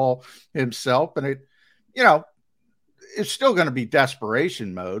football himself, and it's still going to be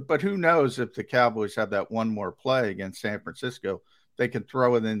desperation mode, but who knows if the Cowboys have that one more play against San Francisco, they can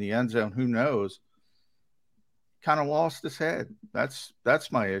throw it in the end zone. Who knows? kind of lost his head. That's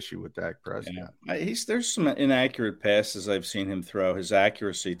my issue with Dak Prescott. Yeah. There's some inaccurate passes I've seen him throw. His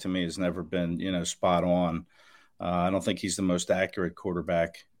accuracy to me has never been, spot on. I don't think he's the most accurate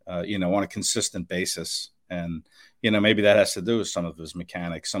quarterback, on a consistent basis. And, maybe that has to do with some of his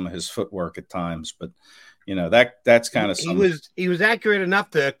mechanics, some of his footwork at times. But, that's kind of something. He was accurate enough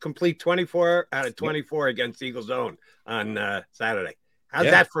to complete 24 out of 24 against Eagle Zone on Saturday. How's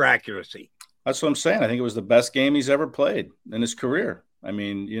that for accuracy? That's what I'm saying. I think it was the best game he's ever played in his career. I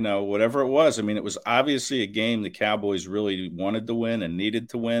mean, whatever it was. I mean, it was obviously a game the Cowboys really wanted to win and needed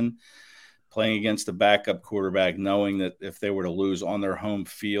to win. Playing against the backup quarterback, knowing that if they were to lose on their home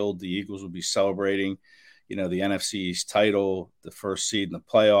field, the Eagles would be celebrating, the NFC East title, the first seed in the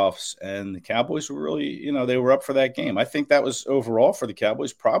playoffs. And the Cowboys were really, they were up for that game. I think that was overall for the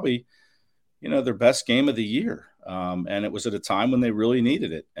Cowboys probably, their best game of the year. And it was at a time when they really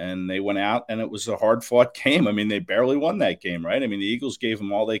needed it. And they went out and it was a hard-fought game. I mean, they barely won that game, right? I mean, the Eagles gave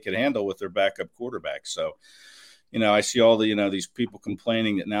them all they could handle with their backup quarterback. So, I see all the, these people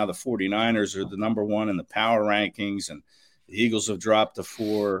complaining that now the 49ers are the number one in the power rankings and the Eagles have dropped to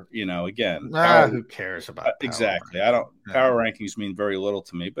 4, again. Who cares about exactly. Power rankings mean very little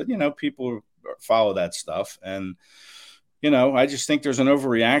to me, but, people follow that stuff. And, I just think there's an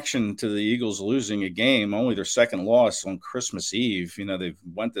overreaction to the Eagles losing a game, only their second loss on Christmas Eve. They've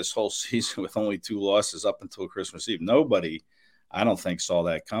went this whole season with only 2 losses up until Christmas Eve. Nobody, I don't think, saw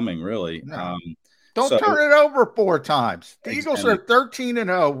that coming, really. No. Don't turn it over 4 times. The Eagles are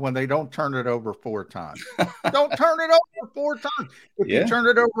 13-0 when they don't turn it over 4 times. Don't turn it over 4 times. If you turn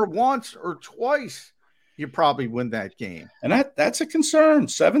it over once or twice, you probably win that game. And that's a concern.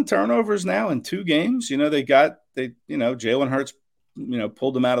 7 turnovers now in 2 games. Jalen Hurts,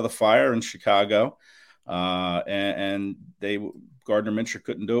 pulled them out of the fire in Chicago. And Gardner Minshew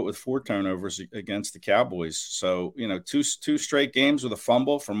couldn't do it with 4 turnovers against the Cowboys. So, 2 straight games with a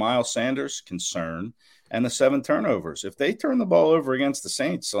fumble for Miles Sanders, concern, and the 7 turnovers. If they turn the ball over against the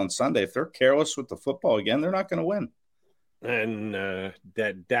Saints on Sunday, if they're careless with the football again, they're not going to win. And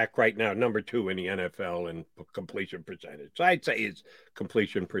that Dak right now, number 2 in the NFL in completion percentage. So I'd say his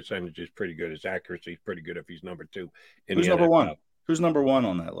completion percentage is pretty good. His accuracy is pretty good if he's number 2 in Who's the number NFL. 1? Who's number 1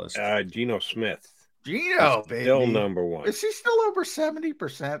 on that list? Geno Smith. Geno, baby. Still number 1. Is he still over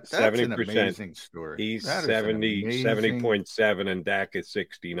 70%? That's 70%. An amazing story. He's 70.7, and Dak is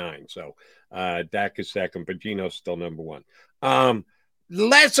 69. So Dak is second, but Geno's still number 1.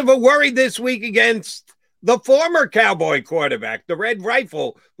 Less of a worry this week against the former Cowboy quarterback, the Red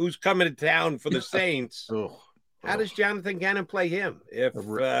Rifle, who's coming to town for the Saints. How does Jonathan Gannon play him? If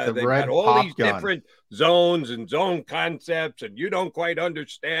they've got all these different zones and zone concepts, and you don't quite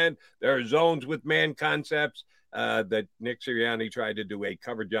understand, there are zones with man concepts that Nick Sirianni tried to do a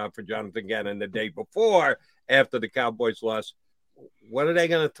cover job for Jonathan Gannon the day before, after the Cowboys lost. What are they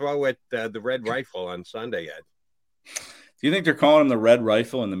going to throw at the Red Rifle on Sunday, Ed? Do you think they're calling him the Red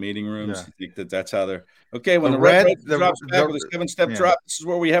Rifle in the meeting rooms? Yeah. You think that's how they're – okay, when the Red Rifle drops back with a 7-step drop, this is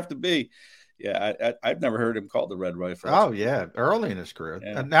where we have to be. Yeah, I've never heard him called the Red Rifle. Oh, yeah, early in his career.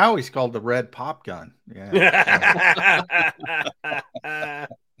 Yeah. And now he's called the Red Pop Gun. Yeah.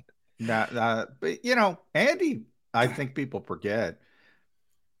 But, Andy, I think people forget.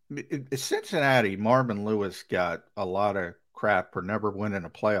 Cincinnati, Marvin Lewis got a lot of crap for never winning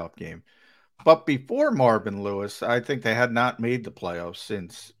a playoff game. But before Marvin Lewis, I think they had not made the playoffs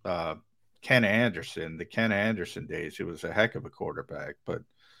since Ken Anderson, the Ken Anderson days. He was a heck of a quarterback, but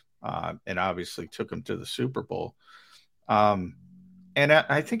and obviously took him to the Super Bowl. And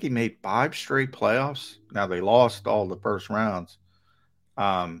I think he made 5 straight playoffs. Now they lost all the first rounds.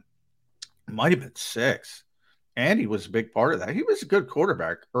 Might have been 6. Andy was a big part of that. He was a good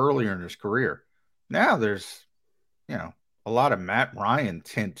quarterback earlier in his career. Now there's, a lot of Matt Ryan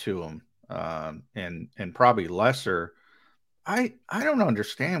tint to him. And probably lesser. I don't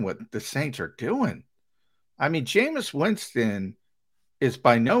understand what the Saints are doing. I mean, Jameis Winston is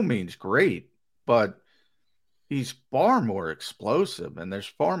by no means great, but he's far more explosive, and there's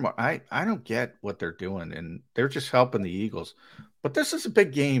far more. I don't get what they're doing, and they're just helping the Eagles. But this is a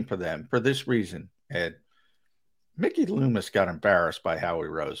big game for them for this reason, Ed. Mickey Loomis got embarrassed by Howie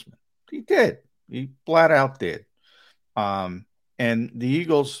Roseman. He did. He flat out did. And the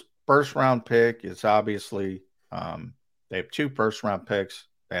Eagles' first-round pick is obviously they have 2 first-round picks.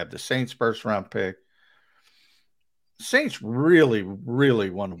 They have the Saints' first-round pick. Saints really, really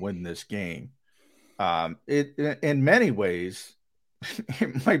want to win this game. In many ways,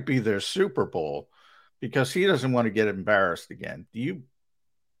 it might be their Super Bowl because he doesn't want to get embarrassed again. Do you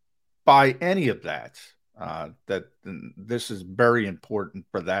buy any of that? That this is very important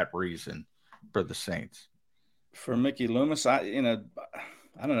for that reason for the Saints. For Mickey Loomis, I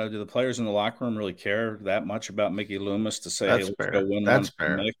don't know. Do the players in the locker room really care that much about Mickey Loomis to say, That's hey, let's fair. go win That's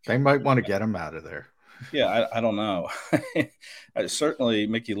one? fair. They might want to get him out of there. Yeah, I don't know. Certainly,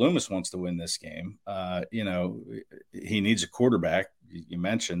 Mickey Loomis wants to win this game. He needs a quarterback. You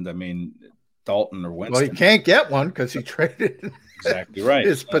mentioned, Dalton or Winston. Well, he can't get one because he traded exactly right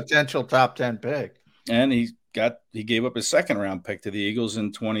his potential top 10 pick, and he gave up his second round pick to the Eagles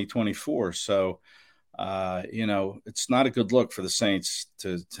in 2024. So, it's not a good look for the Saints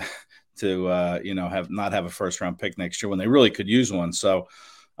to have a first round pick next year when they really could use one. So.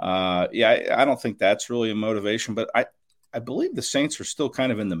 I don't think that's really a motivation, but I believe the Saints are still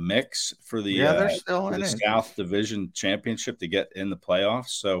kind of in the mix for the they're still in the it. South Division Championship to get in the playoffs.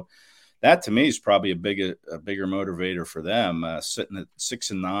 So that to me is probably a bigger motivator for them. Sitting at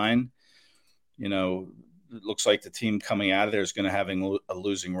 6-9, it looks like the team coming out of there is going to have a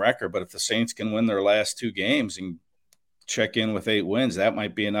losing record. But if the Saints can win their last 2 games and check in with 8 wins, that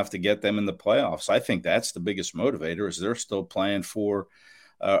might be enough to get them in the playoffs. I think that's the biggest motivator, is they're still playing for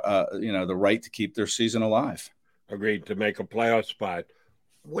the right to keep their season alive. Agreed, to make a playoff spot.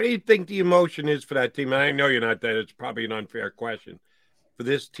 What do you think the emotion is for that team? And I know you're not that. It's probably an unfair question. For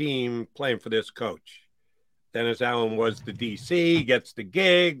this team playing for this coach. Dennis Allen was the DC, gets the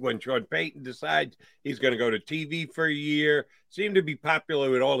gig when Sean Payton decides he's going to go to TV for a year. Seemed to be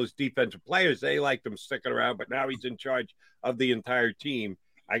popular with all his defensive players. They liked him sticking around, but now he's in charge of the entire team.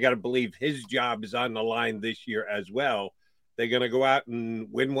 I got to believe his job is on the line this year as well. They're going to go out and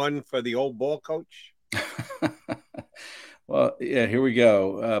win one for the old ball coach? Well, yeah, here we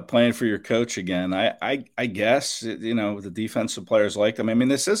go. Playing for your coach again. I guess, the defensive players like them.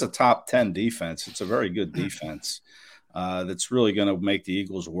 This is a top 10 defense. It's a very good defense that's really going to make the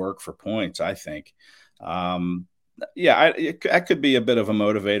Eagles work for points, I think. That could be a bit of a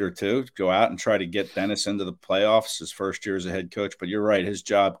motivator, too, to go out and try to get Dennis into the playoffs his first year as a head coach. But you're right, his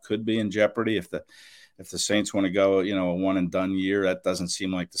job could be in jeopardy if the Saints want to go, a one and done year. That doesn't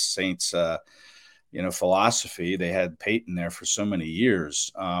seem like the Saints, philosophy. They had Peyton there for so many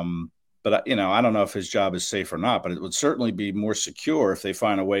years. But I don't know if his job is safe or not, but it would certainly be more secure if they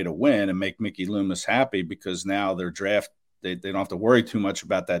find a way to win and make Mickey Loomis happy, because now their draft, they don't have to worry too much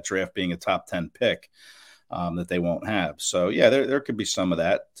about that draft being a top 10 pick that they won't have. So, yeah, there could be some of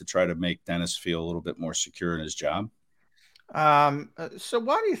that to try to make Dennis feel a little bit more secure in his job. So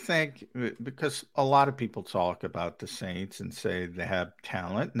why do you think, because a lot of people talk about the Saints and say they have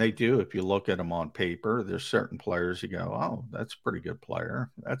talent, and they do. If you look at them on paper, there's certain players you go, oh, that's a pretty good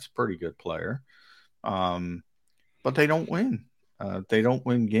player. That's a pretty good player. But they don't win. They don't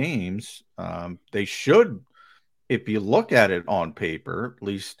win games. They should, if you look at it on paper, at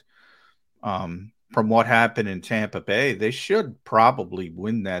least from what happened in Tampa Bay, they should probably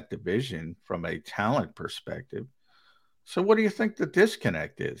win that division from a talent perspective. So what do you think the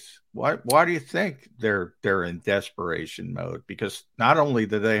disconnect is? Why do you think they're in desperation mode? Because not only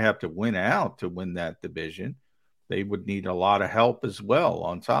do they have to win out to win that division, they would need a lot of help as well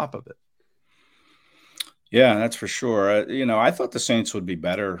on top of it. Yeah, that's for sure. I thought the Saints would be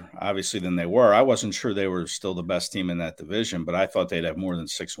better, obviously, than they were. I wasn't sure they were still the best team in that division, but I thought they'd have more than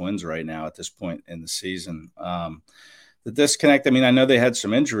 6 wins right now at this point in the season. The disconnect, I know they had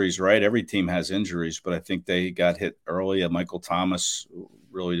some injuries, right? Every team has injuries, but I think they got hit early. Michael Thomas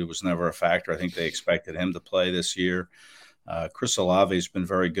really was never a factor. I think they expected him to play this year. Chris Olave has been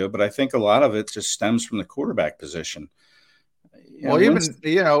very good, but I think a lot of it just stems from the quarterback position.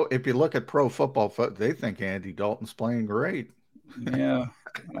 If you look at Pro Football, they think Andy Dalton's playing great. Yeah.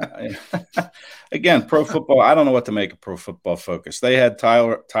 Again, Pro Football, I don't know what to make of Pro Football Focus. They had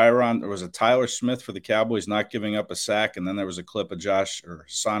Tyler Smith for the Cowboys not giving up a sack, and then there was a clip of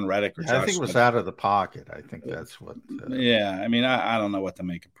Hassan Reddick. I think it was out of the pocket. I think that's what. I don't know what to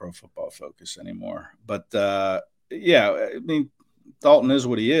make of Pro Football Focus anymore. But, Dalton is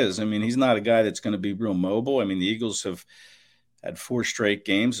what he is. He's not a guy that's going to be real mobile. The Eagles have had 4 straight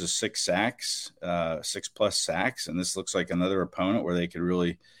games of 6 sacks, 6+ sacks. And this looks like another opponent where they could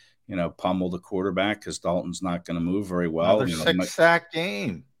really, pummel the quarterback because Dalton's not going to move very well. Another 6-sack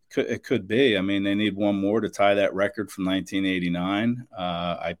game. It could be. They need one more to tie that record from 1989.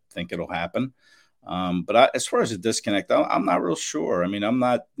 I think it'll happen. But as far as a disconnect, I'm not real sure. I'm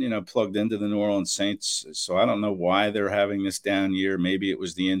not, plugged into the New Orleans Saints, so I don't know why they're having this down year. Maybe it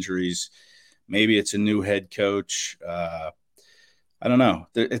was the injuries. Maybe it's a new head coach. I don't know.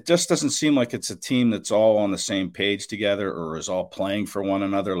 It just doesn't seem like it's a team that's all on the same page together or is all playing for one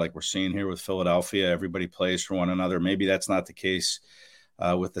another like we're seeing here with Philadelphia. Everybody plays for one another. Maybe that's not the case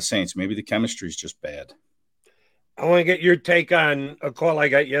with the Saints. Maybe the chemistry is just bad. I want to get your take on a call I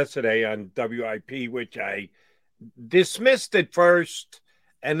got yesterday on WIP, which I dismissed it first,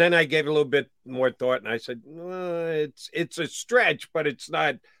 and then I gave a little bit more thought, and I said, it's a stretch, but it's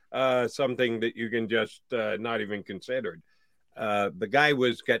not something that you can just not even consider. The guy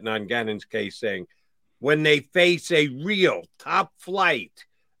was getting on Gannon's case saying, when they face a real top flight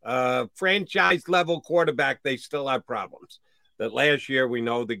franchise level quarterback, they still have problems. That last year, we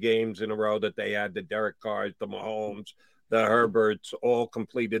know the games in a row that they had, the Derek Carrs, the Mahomes, the Herberts, all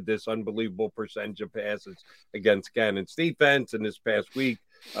completed this unbelievable percentage of passes against Gannon's defense. And this past week,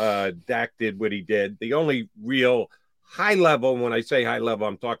 Dak did what he did. The only real high level, when I say high level,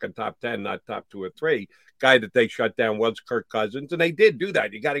 I'm talking top 10, not top 2 or 3, guy that they shut down was Kirk Cousins. And they did do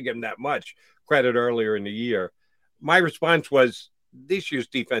that. You got to give him that much credit earlier in the year. My response was, this year's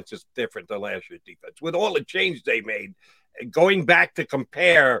defense is different than last year's defense. With all the change they made, going back to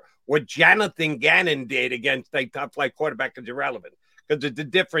compare what Jonathan Gannon did against a top flight quarterback is irrelevant because it's a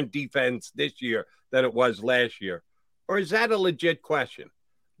different defense this year than it was last year. Or is that a legit question?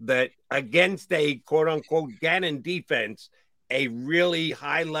 That against a quote unquote Gannon defense, a really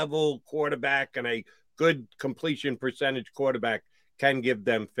high level quarterback and a good completion percentage quarterback can give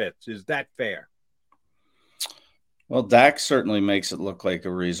them fits. Is that fair? Well, Dak certainly makes it look like a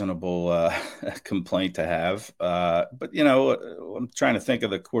reasonable complaint to have. But, you know, I'm trying to think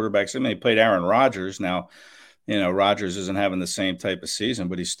of the quarterbacks. I mean, he played Aaron Rodgers. Now, you know, Rodgers isn't having the same type of season,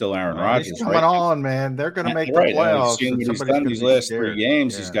 but he's still Aaron Rodgers. He's coming on, man. They're going to make the playoffs. Seen what he's done these last 3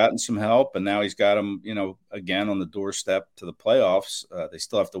 games. He's gotten some help, and now he's got him, you know, again on the doorstep to the playoffs. They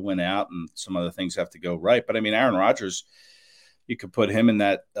still have to win out, and some other things have to go right. But, I mean, Aaron Rodgers, you could put him in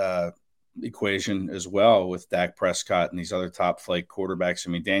that equation as well with Dak Prescott and these other top flight quarterbacks.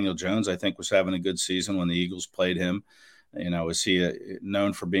 I mean, Daniel Jones, I think, was having a good season when the Eagles played him. You know, is he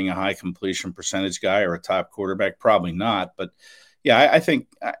known for being a high completion percentage guy or a top quarterback? Probably not. But yeah, I think,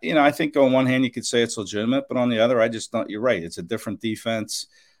 you know, I think on one hand you could say it's legitimate, but on the other, I just don't. You're right. It's a different defense.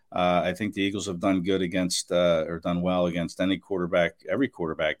 I think the Eagles have done good against or done well against every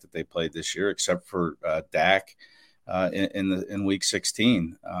quarterback that they played this year, except for Dak in week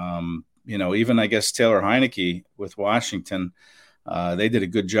 16. You know, even I guess Taylor Heineke with Washington, they did a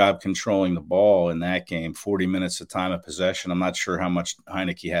good job controlling the ball in that game, 40 minutes of time of possession. I'm not sure how much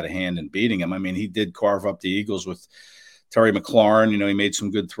Heineke had a hand in beating him. I mean, he did carve up the Eagles with Terry McLaurin. You know, he made some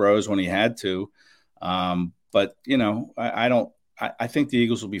good throws when he had to. But, you know, I think the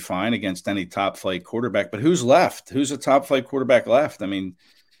Eagles will be fine against any top flight quarterback. But who's left? Who's a top flight quarterback left? I mean,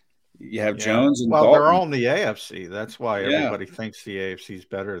 you have Jones and Dalton. They're all in the AFC. That's why everybody thinks the AFC is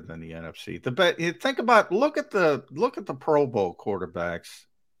better than the NFC. Look at the Pro Bowl quarterbacks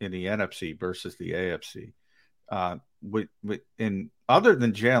in the NFC versus the AFC. And other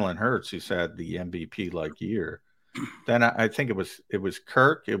than Jalen Hurts, who's had the MVP like year, then I think it was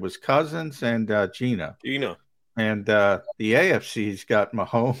Kirk, it was Cousins, and Gino. And the AFC's got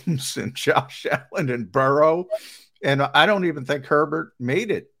Mahomes and Josh Allen and Burrow, and I don't even think Herbert made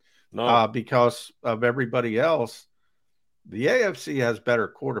it. No. Because of everybody else. The AFC has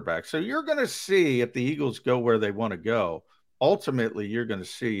better quarterbacks. So you're going to see if the Eagles go where they want to go. Ultimately, you're going to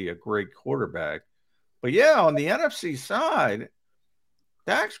see a great quarterback. But, yeah, on the NFC side,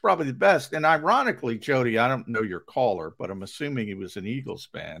 Dak's probably the best. And ironically, Jody, I don't know your caller, but I'm assuming he was an Eagles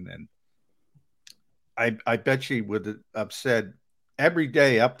fan. And I bet you would have said every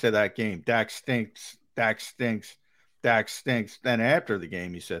day up to that game, Dak stinks, Dak stinks, Dak stinks. Then after the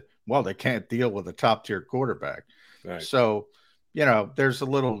game, he said, well, they can't deal with a top-tier quarterback. Right. So, you know, there's a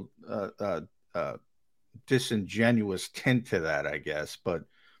little disingenuous tint to that, I guess. But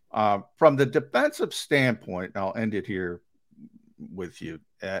from the defensive standpoint, and I'll end it here with you,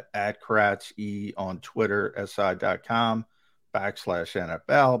 at Kratz E on Twitter,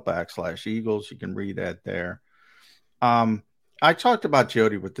 SI.com/NFL/Eagles. You can read that there. I talked about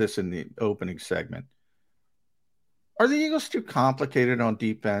Jody with this in the opening segment. Are the Eagles too complicated on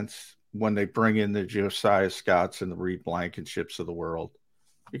defense when they bring in the Josiah Scotts and the Reed Blankenships of the world?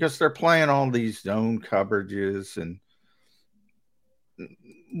 Because they're playing all these zone coverages. And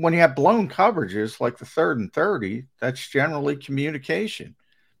when you have blown coverages like the 3rd and 30, that's generally communication.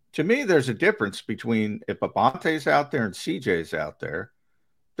 To me, there's a difference between if Avante's out there and CJ's out there.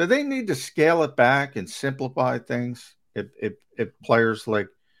 Do they need to scale it back and simplify things if players like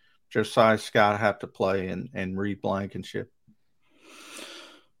Josiah Scott have to play and Reed Blankenship?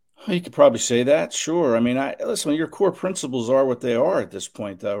 You could probably say that, sure. I mean, listen, your core principles are what they are at this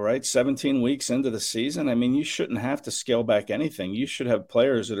point, though, right? 17 weeks into the season, I mean, you shouldn't have to scale back anything. You should have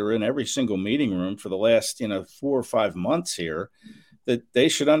players that are in every single meeting room for the last, 4 or 5 months here that they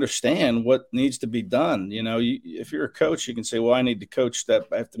should understand what needs to be done. You know, if you're a coach, you can say, well, I need to coach that.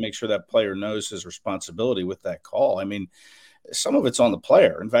 I have to make sure that player knows his responsibility with that call. I mean, some of it's on the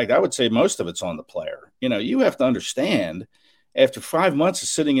player. In fact, I would say most of it's on the player. You know, you have to understand after 5 months of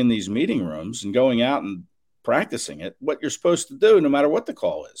sitting in these meeting rooms and going out and practicing it, what you're supposed to do, no matter what the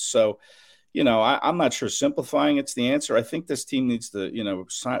call is. So, you know, I'm not sure simplifying it's the answer. I think this team needs to, you know,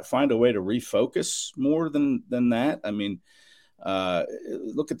 find a way to refocus more than that. I mean,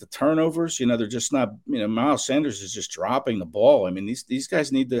 look at the turnovers. You know, they're just not, you know, Miles Sanders is just dropping the ball. I mean, these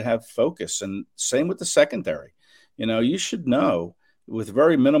guys need to have focus, and same with the secondary. You know, you should know with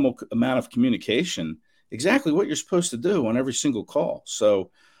very minimal amount of communication exactly what you're supposed to do on every single call.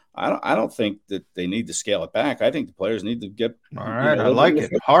 So I don't think that they need to scale it back. I think the players need to get. All right, I like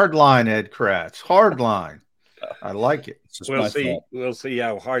it. Hard line, Ed Kratz. Hard line. I like it. We'll see. We'll see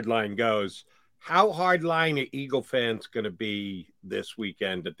how hard line goes. How hard line are Eagle fans going to be this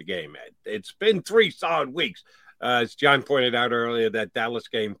weekend at the game, Ed? It's been 3 solid weeks. As John pointed out earlier, that Dallas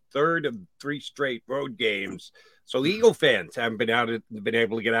game, 3rd of 3 straight road games. So Eagle fans haven't been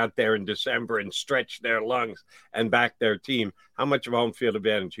able to get out there in December and stretch their lungs and back their team. How much of a home field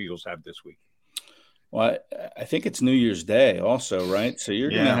advantage Eagles have this week? Well, I think it's New Year's Day also, right? So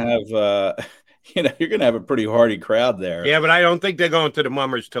you're going to have you're going to have a pretty hardy crowd there. Yeah, but I don't think they're going to the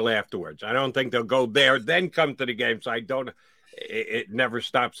Mummers till afterwards. I don't think they'll go there, then come to the game. So it never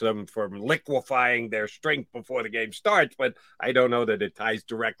stops them from liquefying their strength before the game starts, but I don't know that it ties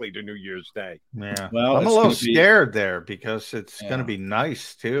directly to New Year's Day. Yeah. Well, I'm a little scared there because it's going to be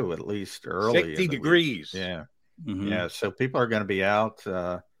nice too, at least early. 60 degrees. Week. Yeah. Mm-hmm. Yeah. So people are going to be out,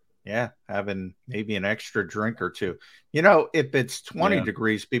 having maybe an extra drink or two. You know, if it's 20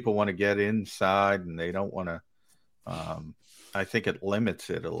 degrees, people want to get inside and they don't want to, I think it limits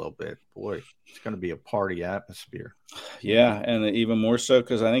it a little bit. Boy, it's going to be a party atmosphere. Yeah, and even more so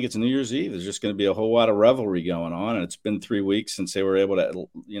because I think it's New Year's Eve. There's just going to be a whole lot of revelry going on, and it's been 3 weeks since they were able to,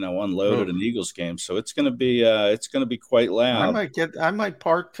 unload at an Eagles game. So it's going to be quite loud. I might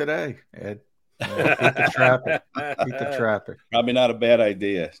park today, Ed. Beat the traffic. Beat the traffic. Probably not a bad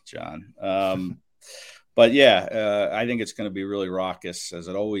idea, John. But yeah, I think it's going to be really raucous, as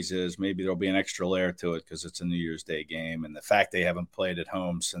it always is. Maybe there'll be an extra layer to it because it's a New Year's Day game. And the fact they haven't played at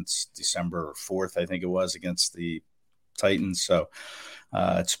home since December 4th, I think it was, against the Titans. So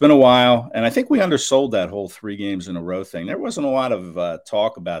it's been a while. And I think we undersold that whole 3 games in a row thing. There wasn't a lot of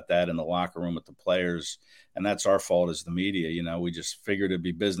talk about that in the locker room with the players. And that's our fault as the media. You know, we just figured it'd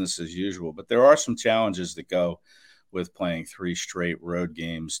be business as usual. But there are some challenges that go with playing 3 straight road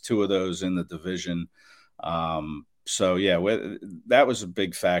games, 2 of those in the division. So yeah, that was a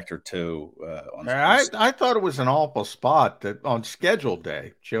big factor too. I thought it was an awful spot that on schedule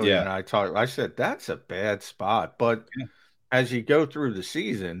day, Jody and I talked. I said that's a bad spot, but as you go through the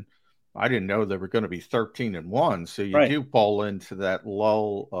season, I didn't know they were going to be 13-1. So you do fall into that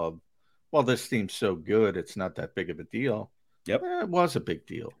lull of, well, this team's so good, it's not that big of a deal. Yep, it was a big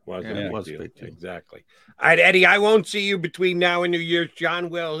deal. It was a big deal. Exactly. All right, Eddie, I won't see you between now and New Year's. John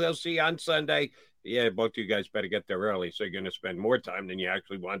will. He'll see you on Sunday. Yeah, both of you guys better get there early, so you're going to spend more time than you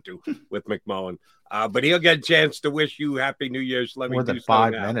actually want to with McMullen. But he'll get a chance to wish you Happy New Year's. More than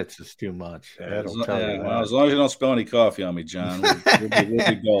 5 minutes is too much. As long as you don't spill any coffee on me, John, we'll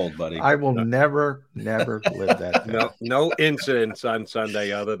be gold, buddy. I will never live that down. No incidents on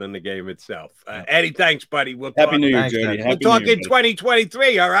Sunday other than the game itself. Eddie, thanks, buddy. Happy New Year, Jody. We'll talk in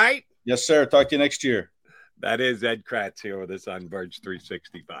 2023, all right? Yes, sir. Talk to you next year. That is Ed Kratz here with us on Verge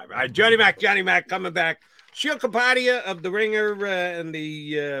 365. All right, Johnny Mac coming back. Sheil Kapadia of The Ringer and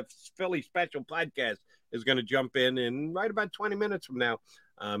the Philly Special podcast is going to jump in right about 20 minutes from now.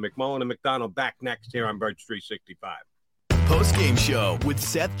 McMullen and McDonald back next here on Verge 365. Post-game show with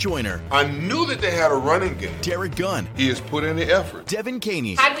Seth Joyner. I knew that they had a running game. Derek Gunn. He has put in the effort. Devin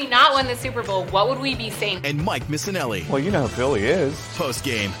Caney. Had we not won the Super Bowl, what would we be saying? And Mike Missanelli. Well, you know who Philly is.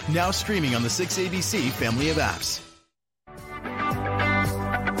 Post-game, now streaming on the 6ABC family of apps.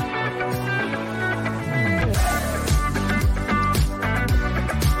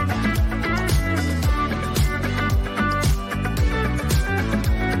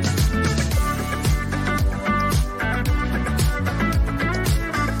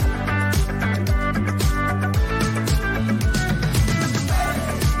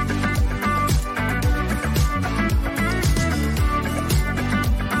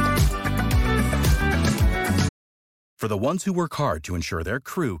 For the ones who work hard to ensure their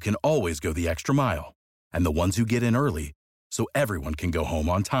crew can always go the extra mile, and the ones who get in early so everyone can go home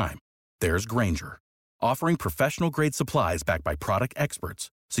on time, there's Grainger, offering professional-grade supplies backed by product experts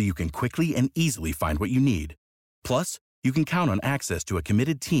so you can quickly and easily find what you need. Plus, you can count on access to a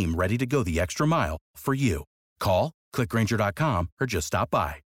committed team ready to go the extra mile for you. Call, click Grainger.com, or just stop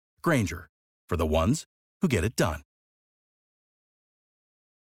by. Grainger, for the ones who get it done.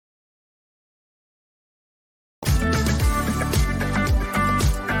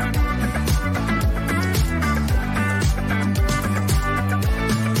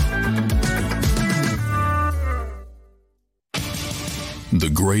 The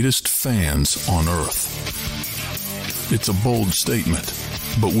greatest fans on earth. It's a bold statement,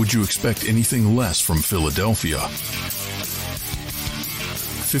 but would you expect anything less from Philadelphia?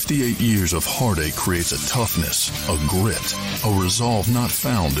 58 years of heartache creates a toughness, a grit, a resolve not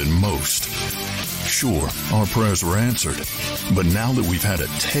found in most. Sure, our prayers were answered, but now that we've had a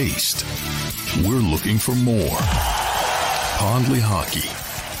taste, we're looking for more. Pondley Hockey,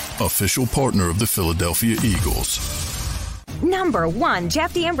 official partner of the Philadelphia Eagles. Number 1,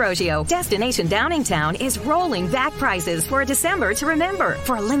 Jeff D'Ambrosio. Destination Downingtown is rolling back prices for a December to remember.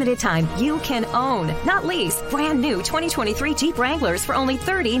 For a limited time, you can own, not lease, brand new 2023 Jeep Wranglers for only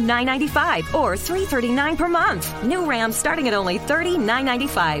 $30,995 or $339 per month. New Ram starting at only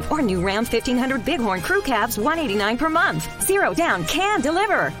 $30,995 or new Ram 1500 Bighorn Crew Cabs $189 per month. Zero down can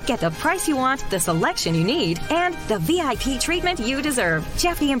deliver. Get the price you want, the selection you need, and the VIP treatment you deserve.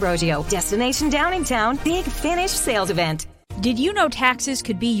 Jeff D'Ambrosio, Destination Downingtown, Big Finish Sales Event. Did you know taxes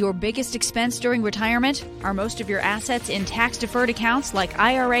could be your biggest expense during retirement? Are most of your assets in tax-deferred accounts like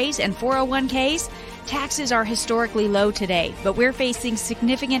IRAs and 401ks? Taxes are historically low today, but we're facing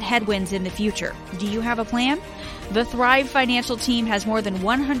significant headwinds in the future. Do you have a plan? The Thrive Financial team has more than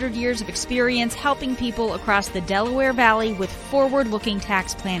 100 years of experience helping people across the Delaware Valley with forward-looking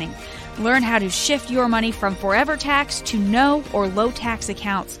tax planning. Learn how to shift your money from forever tax to no or low tax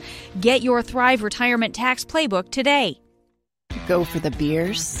accounts. Get your Thrive Retirement Tax Playbook today. Go for the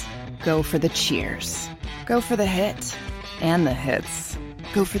beers, go for the cheers, go for the hit and the hits,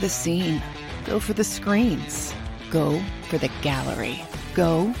 go for the scene, go for the screens, go for the gallery,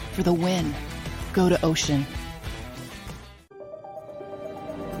 go for the win, go to Ocean.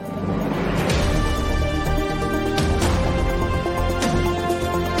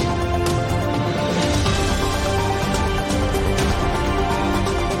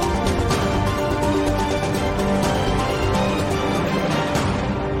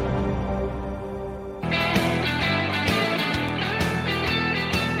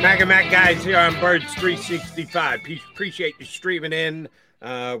 Mac guys here on Birds 365. Appreciate you streaming in.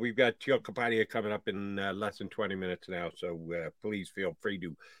 We've got Gio Capadia coming up in less than 20 minutes now, so please feel free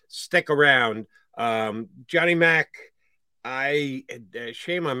to stick around. Johnny Mac,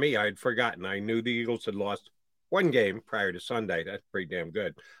 shame on me, I had forgotten. I knew the Eagles had lost one game prior to Sunday. That's pretty damn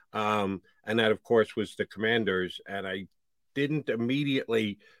good. And that, of course, was the Commanders, and I didn't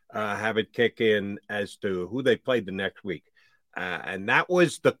immediately have it kick in as to who they played the next week. And that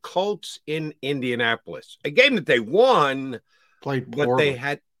was the Colts in Indianapolis, a game that they won, but they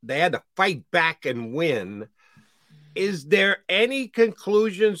had to fight back and win. Is there any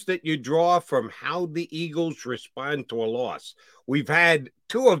conclusions that you draw from how the Eagles respond to a loss? We've had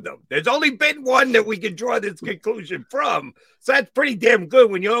two of them. There's only been one that we can draw this conclusion from. So that's pretty damn good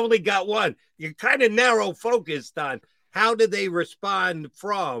when you only got one. You're kind of narrow focused on how do they respond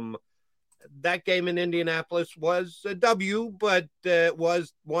from that game in Indianapolis. Was a W, but it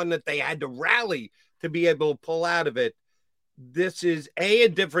was one that they had to rally to be able to pull out of it. This is A, a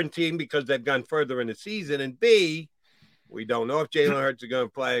different team because they've gone further in the season, and B, we don't know if Jalen Hurts is going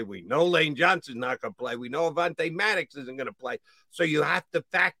to play. We know Lane Johnson's not going to play. We know Avonte Maddox isn't going to play. So you have to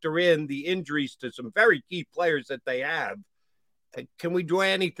factor in the injuries to some very key players that they have. Can we draw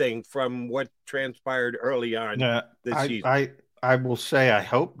anything from what transpired early on this season? I will say I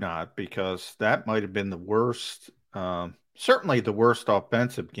hope not, because that might have been the worst, certainly the worst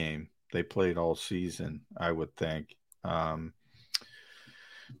offensive game they played all season, I would think. Jalen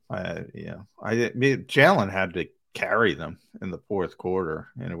had to carry them in the fourth quarter,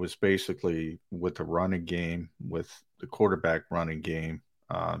 and it was basically with the running game, with the quarterback running game.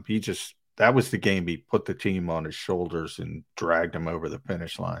 That was the game he put the team on his shoulders and dragged them over the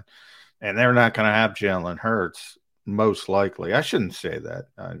finish line. And they're not going to have Jalen Hurts. Most likely. I shouldn't say that.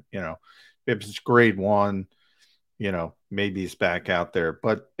 If it's grade one, maybe he's back out there.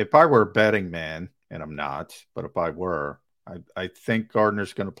 But if I were a betting man, and I'm not, but if I were, I think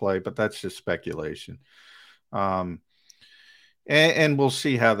Gardner's going to play, but that's just speculation. And we'll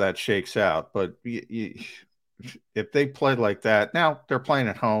see how that shakes out. But if they play like that, now they're playing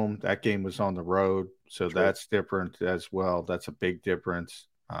at home. That game was on the road, so that's different as well. That's a big difference.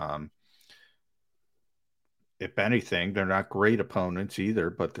 if anything, they're not great opponents either,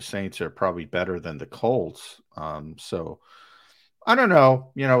 but the Saints are probably better than the Colts. So I don't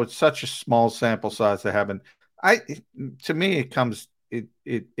know. It's such a small sample size. To me,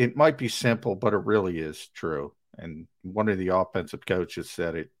 it might be simple, but it really is true. And one of the offensive coaches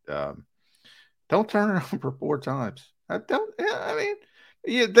said it. Don't turn it over 4 times.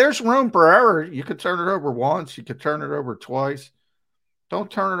 There's room for error. You could turn it over once. You could turn it over twice. Don't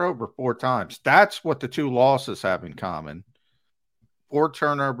turn it over 4 times. That's what the 2 losses have in common. 4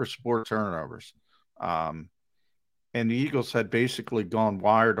 turnovers, 4 turnovers. And the Eagles had basically gone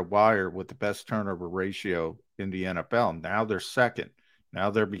wire to wire with the best turnover ratio in the NFL. Now they're second.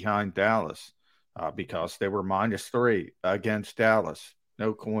 Now they're behind Dallas because they were -3 against Dallas.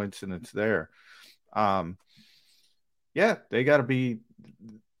 No coincidence there. They got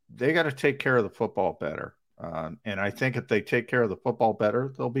to take care of the football better. And I think if they take care of the football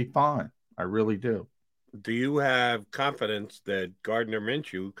better, they'll be fine. I really do. Do you have confidence that Gardner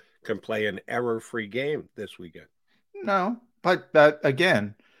Minshew can play an error-free game this weekend? No, but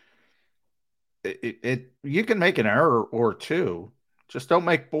again, you can make an error or 2. Just don't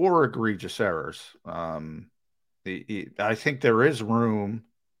make 4 egregious errors. I think there is room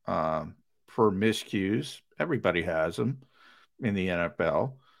for miscues. Everybody has them in the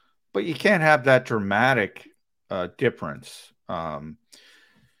NFL, but you can't have that dramatic difference.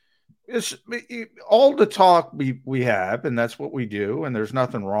 It's all the talk we have, and that's what we do, and there's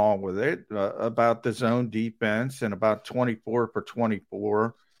nothing wrong with it, about the zone defense and about 24 for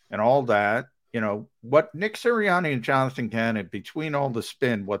 24 and all that. What Nick Sirianni and Jonathan Gannon, between all the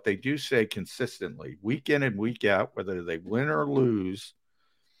spin, what they do say consistently, week in and week out, whether they win or lose,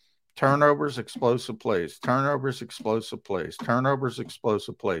 turnovers, explosive plays, turnovers, explosive plays, turnovers,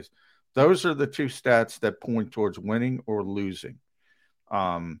 explosive plays. Those are the 2 stats that point towards winning or losing.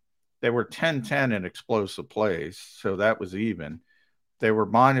 They were 10-10 in explosive plays, so that was even. They were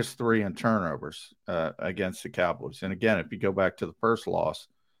 -3 in turnovers against the Cowboys. And again, if you go back to the first loss,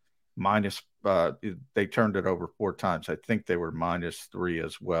 they turned it over 4 times. I think they were -3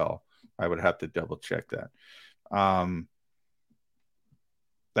 as well. I would have to double check that.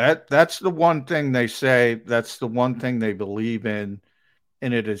 That's the one thing they say. That's the one thing they believe in,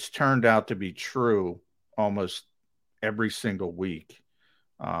 and it has turned out to be true almost every single week.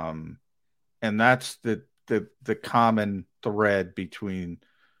 And that's the common thread between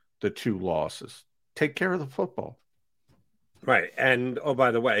the 2 losses. Take care of the football. Right. And, oh,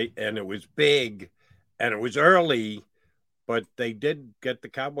 by the way, and it was big and it was early, but they did get the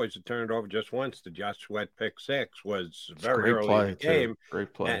Cowboys to turn it over just once. The Josh Sweat pick 6 was very early in the game.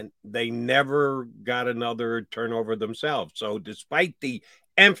 Great play. And they never got another turnover themselves. So despite the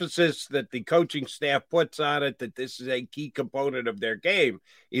emphasis that the coaching staff puts on it, that this is a key component of their game,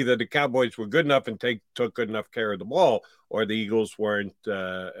 either the Cowboys were good enough and took good enough care of the ball, or the Eagles weren't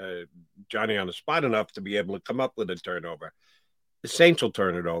Johnny on the spot enough to be able to come up with a turnover. The Saints will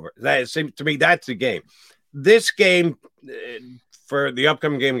turn it over. To me, that's the game. This game, for the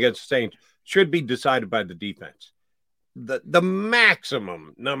upcoming game against the Saints, should be decided by the defense. The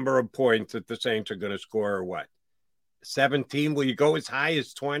maximum number of points that the Saints are going to score are what? 17? Will you go as high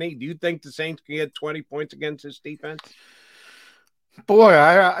as 20? Do you think the Saints can get 20 points against this defense? Boy,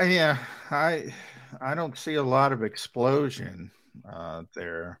 I don't see a lot of explosion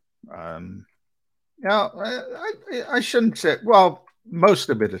there. I shouldn't say. Well, most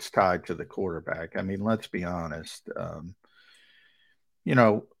of it is tied to the quarterback. I mean, let's be honest. The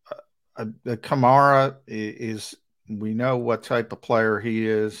Kamara is. We know what type of player he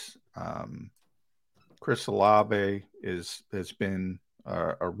is. Chris Olave has been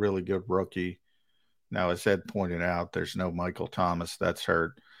a really good rookie. Now, as Ed pointed out, there's no Michael Thomas. That's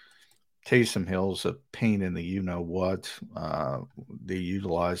hurt. Taysom Hill's a pain in the you-know-what. They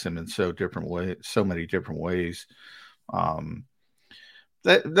utilize him in so many different ways.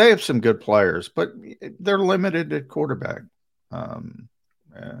 They have some good players, but they're limited at quarterback.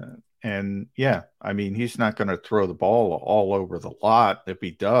 And, yeah, I mean, he's not going to throw the ball all over the lot. If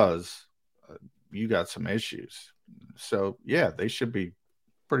he does, you got some issues. So, yeah, they should be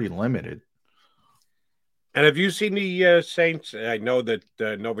pretty limited. And have you seen the Saints? I know that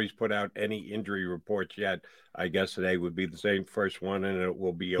nobody's put out any injury reports yet. I guess today would be the same first one, and it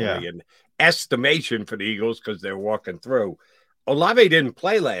will be only an estimation for the Eagles because they're walking through. Olave didn't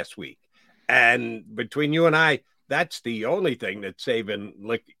play last week. And between you and I, that's the only thing that's saving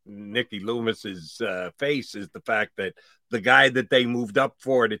Nicky Loomis's face is the fact that the guy that they moved up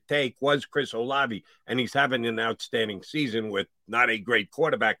for to take was Chris Olave, and he's having an outstanding season with not a great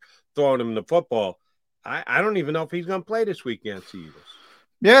quarterback throwing him the football. I don't even know if he's going to play this week against the Eagles.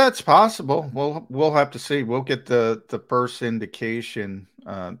 Yeah, it's possible. We'll have to see. We'll get the first indication,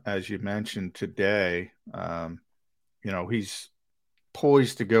 as you mentioned today. He's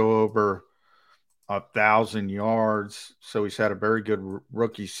poised to go over 1,000 yards, so he's had a very good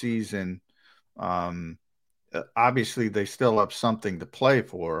rookie season. Obviously, they still have something to play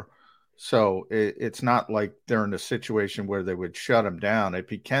for, so it's not like they're in a situation where they would shut him down. If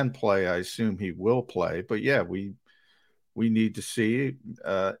he can play, I assume he will play. But yeah, we need to see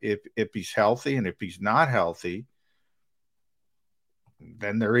if he's healthy, and if he's not healthy,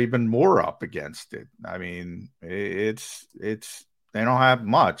 then they're even more up against it. I mean, it's they don't have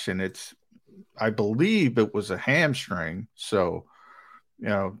much, and I believe it was a hamstring, so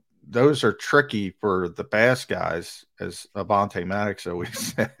those are tricky for the bass guys, as Avonte Maddox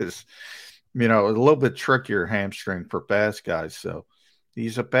always says. A little bit trickier hamstring for bass guys. So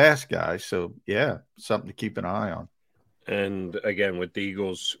he's a bass guy. So yeah, something to keep an eye on. And again, with the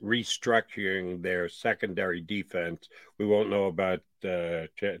Eagles restructuring their secondary defense, we won't know about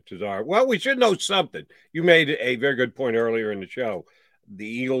Cesar. Well, we should know something. You made a very good point earlier in the show. The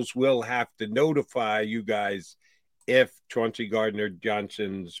Eagles will have to notify you guys if Chauncey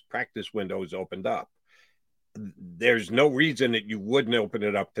Gardner-Johnson's practice window is opened up. There's no reason that you wouldn't open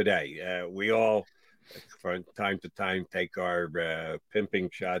it up today. We all, from time to time, take our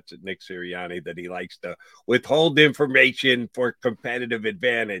pimping shots at Nick Sirianni that he likes to withhold information for competitive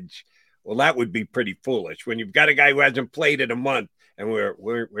advantage. Well, that would be pretty foolish when you've got a guy who hasn't played in a month, and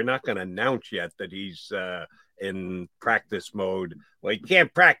we're not going to announce yet that he's in practice mode. Well, you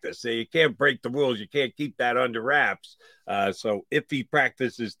can't practice, so you can't break the rules. You can't keep that under wraps. So if he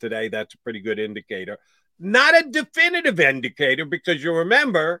practices today, that's a pretty good indicator. Not a definitive indicator, because you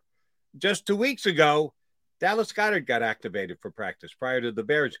remember just 2 weeks ago, Dallas Goedert got activated for practice prior to the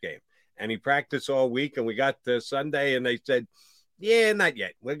Bears game. And he practiced all week, and we got to Sunday, and they said, yeah, not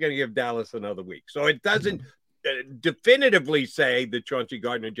yet. We're going to give Dallas another week. So it doesn't definitively say that Chauncey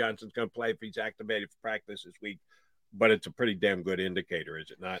Gardner-Johnson's going to play if he's activated for practice this week, but it's a pretty damn good indicator, is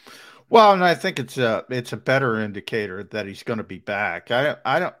it not? Well, and I think it's a better indicator that he's going to be back.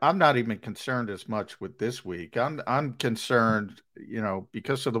 I'm not even concerned as much with this week. I'm concerned,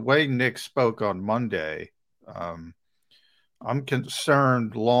 because of the way Nick spoke on Monday. I'm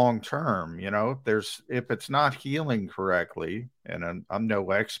concerned long term. If it's not healing correctly, and I'm no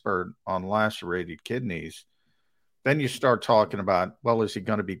expert on lacerated kidneys, then you start talking about, well, is he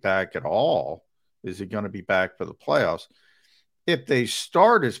going to be back at all? Is he going to be back for the playoffs? If they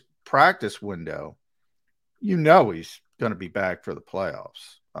start his practice window, he's going to be back for the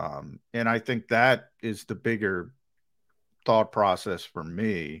playoffs. And I think that is the bigger thought process for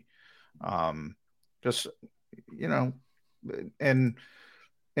me. And in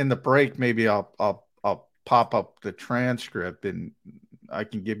the break, maybe I'll pop up the transcript and I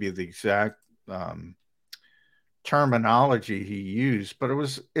can give you the exact terminology he used, but it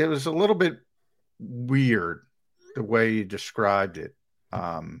was a little bit weird the way he described it,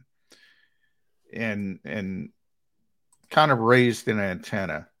 and kind of raised an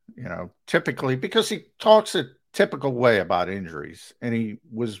antenna, typically, because he talks a typical way about injuries, and he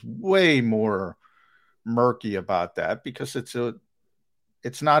was way more murky about that because it's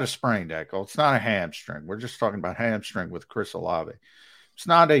not a sprained ankle, it's not a hamstring. We're just talking about hamstring with Chris Olave. It's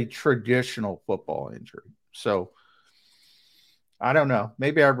not a traditional football injury. So I don't know.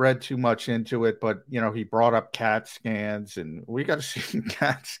 Maybe I read too much into it, but he brought up CAT scans, and we got to see a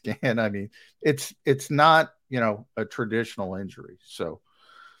CAT scan. I mean, it's not a traditional injury, so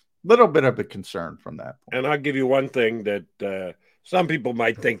a little bit of a concern from that point. And I'll give you one thing that some people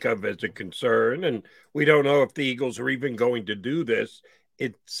might think of as a concern, and we don't know if the Eagles are even going to do this.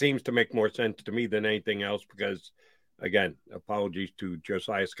 It seems to make more sense to me than anything else because, again, apologies to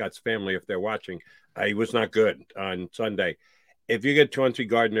Josiah Scott's family if they're watching. He was not good on Sunday. If you get Chauncey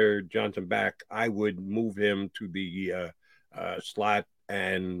Gardner-Johnson back, I would move him to the slot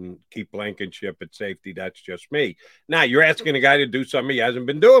and keep Blankenship at safety. That's just me. Now, you're asking a guy to do something he hasn't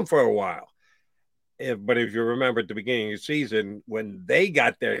been doing for a while. But if you remember at the beginning of the season, when they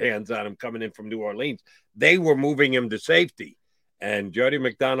got their hands on him coming in from New Orleans, they were moving him to safety. And Jody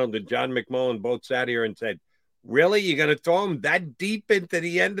McDonald and John McMullen both sat here and said, really? You're going to throw him that deep into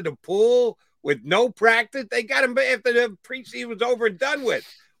the end of the pool with no practice? They got him after the preseason was over and done with,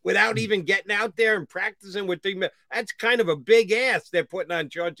 without even getting out there and practicing with team. That's kind of a big ass they're putting on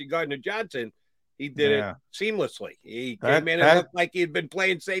Chauncey Gardner-Johnson. He did it seamlessly. He came in and looked like he had been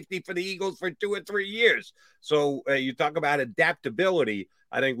playing safety for the Eagles for 2 or 3 years. So you talk about adaptability.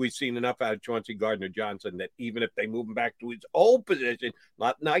 I think we've seen enough out of Chauncey Gardner-Johnson that even if they move him back to his old position,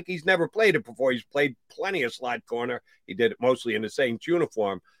 not like he's never played it before, he's played plenty of slot corner. He did it mostly in the Saints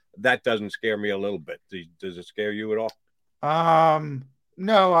uniform. That doesn't scare me a little bit. Does it scare you at all?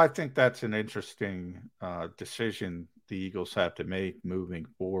 No, I think that's an interesting decision the Eagles have to make moving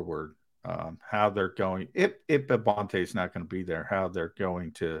forward. How they're going, if Avonte's not going to be there, how they're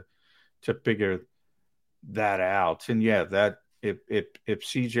going to figure that out. And that if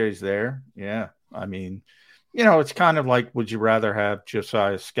CJ's there, I mean, it's kind of like, would you rather have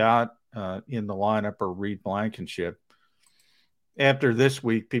Josiah Scott in the lineup or Reed Blankenship? After this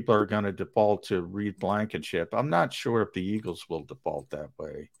week, people are going to default to Reed Blankenship. I'm not sure if the Eagles will default that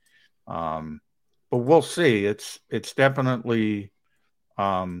way, but we'll see. It's definitely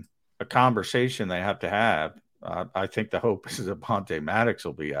a conversation they have to have. I think the hope is Avonte Maddox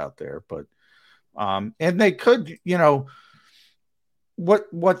will be out there, but and they could,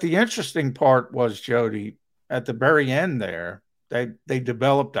 what the interesting part was, Jody, at the very end there, they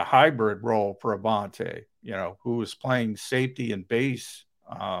developed a hybrid role for Avonte, who was playing safety and base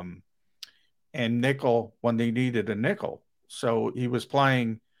and nickel when they needed a nickel. So he was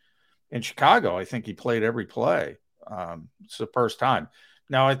playing in Chicago. I think he played every play. It's the first time.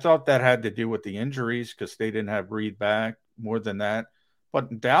 Now, I thought that had to do with the injuries because they didn't have Reed back, more than that. But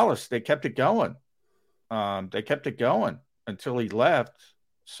in Dallas, they kept it going. They kept it going until he left.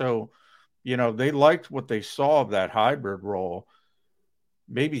 So, they liked what they saw of that hybrid role.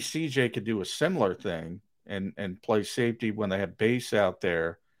 Maybe CJ could do a similar thing and play safety when they have base out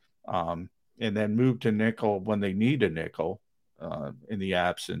there, and then move to nickel when they need a nickel in the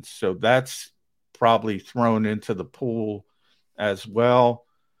absence. So that's probably thrown into the pool as well.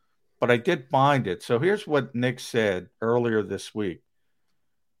 But I did find it. So here's what Nick said earlier this week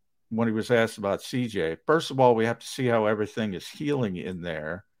when he was asked about CJ. First of all, we have to see how everything is healing in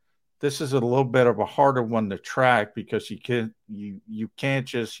there. This is a little bit of a harder one to track because you can't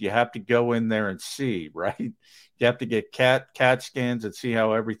just, you have to go in there and see, right? You have to get CAT scans and see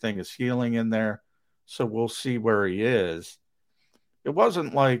how everything is healing in there. So we'll see where he is. It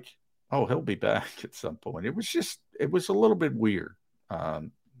wasn't like, oh, he'll be back at some point. It was a little bit weird,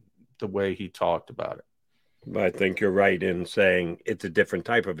 the way he talked about it. I think you're right in saying it's a different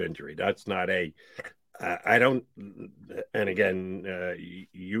type of injury. That's not I don't, and again,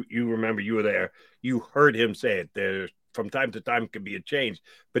 you remember you were there. You heard him say it. There, from time to time, can be a change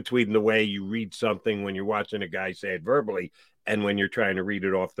between the way you read something when you're watching a guy say it verbally and when you're trying to read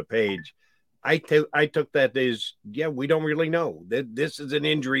it off the page. I took that as, we don't really know. This is an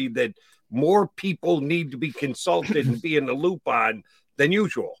injury that more people need to be consulted and be in the loop on than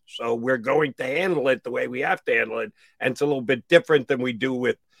usual. So we're going to handle it the way we have to handle it. And it's a little bit different than we do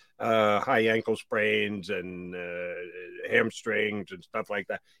with high ankle sprains and hamstrings and stuff like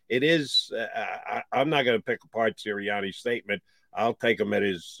that. It is, I'm not going to pick apart Sirianni's statement. I'll take him at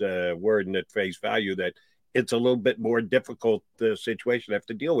his word and at face value that it's a little bit more difficult situation to have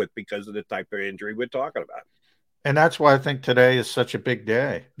to deal with because of the type of injury we're talking about. And that's why I think today is such a big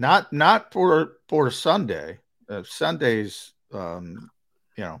day. Not for Sunday. Sunday's,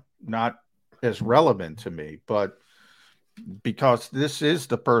 not as relevant to me, but because this is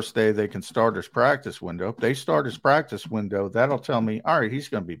the first day they can start his practice window. If they start his practice window, that'll tell me, all right, he's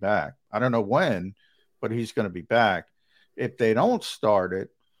going to be back. I don't know when, but he's going to be back. If they don't start it,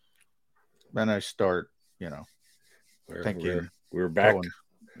 then I start, thinking we're back.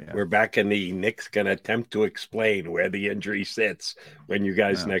 We're back in the Nick's going to attempt to explain where the injury sits when you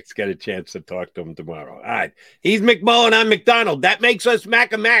guys next get a chance to talk to him tomorrow. All right. He's McMullen. I'm McDonald. That makes us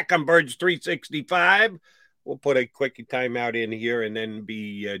Mac and Mac on Birds 365. We'll put a quickie timeout in here and then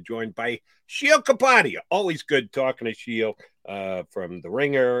be joined by Sheil Kapadia. Always good talking to Sheil from The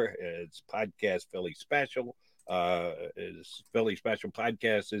Ringer. His podcast, Philly Special. His Philly Special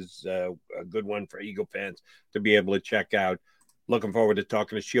podcast is a good one for Eagle fans to be able to check out. Looking forward to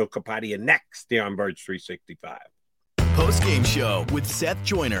talking to Sheil Kapadia next here on Birds 365. Post-game show with Seth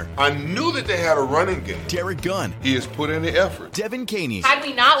Joyner. I knew that they had a running game. Derek Gunn. He has put in the effort. Devin Caney. Had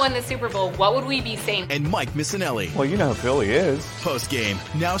we not won the Super Bowl, what would we be saying? And Mike Missanelli. Well, you know who Philly is. Post-game,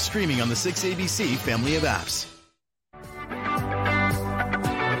 now streaming on the 6ABC family of apps.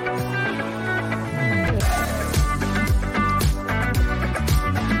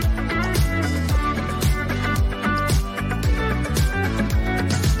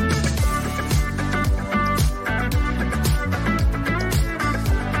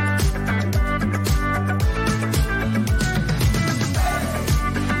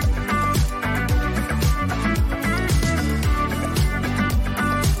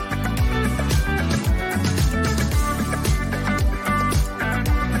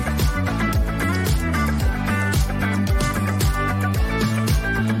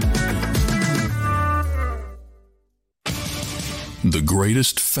 the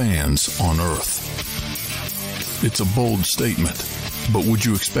greatest fans on earth. It's a bold statement, but would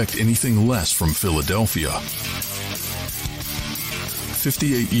you expect anything less from Philadelphia?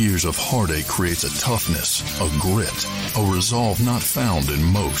 58 years of heartache creates a toughness, a grit, a resolve not found in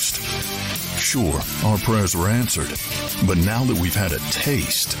most. Sure, our prayers were answered, but now that we've had a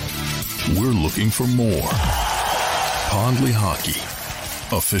taste, we're looking for more. Pondley Hockey,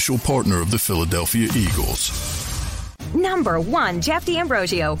 official partner of the Philadelphia Eagles. Number 1, Jeff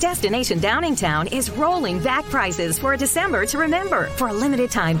D'Ambrosio. Destination Downingtown is rolling back prices for December to remember. For a limited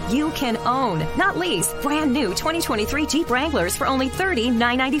time, you can own, not lease, brand new 2023 Jeep Wranglers for only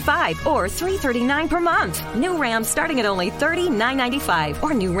 $30,995 or $339 per month. New Ram starting at only $30,995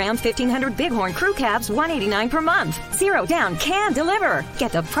 or new Ram 1500 Bighorn Crew Cabs $189 per month. Zero down can deliver.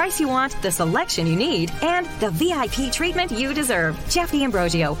 Get the price you want, the selection you need, and the VIP treatment you deserve. Jeff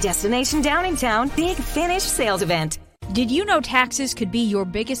D'Ambrosio, Destination Downingtown, Big Finish Sales Event. Did you know taxes could be your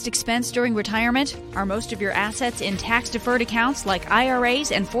biggest expense during retirement? Are most of your assets in tax-deferred accounts like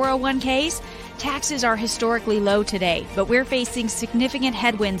IRAs and 401ks? Taxes are historically low today, but we're facing significant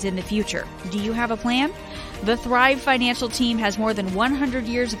headwinds in the future. Do you have a plan? The Thrive Financial team has more than 100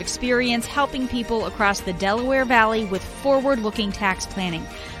 years of experience helping people across the Delaware Valley with forward-looking tax planning.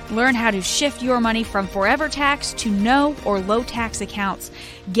 Learn how to shift your money from forever tax to no or low tax accounts.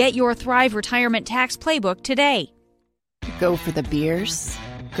 Get your Thrive Retirement Tax Playbook today. Go for the beers,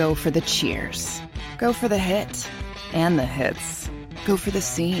 go for the cheers, go for the hit and the hits, go for the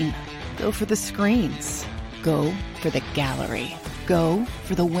scene, go for the screens, go for the gallery, go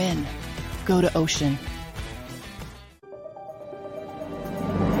for the win, go to Ocean.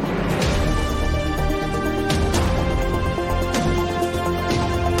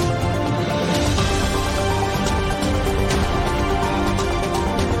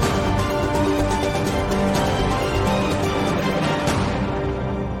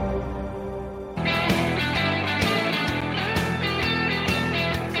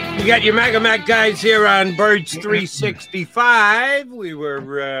 You got your Mac guys here on Birds 365. We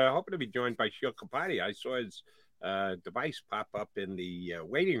were hoping to be joined by Sheil Kapadia. I saw his device pop up in the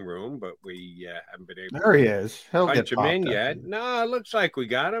waiting room, but we haven't been able there he is. He'll punch get him in up. yet. No, it looks like we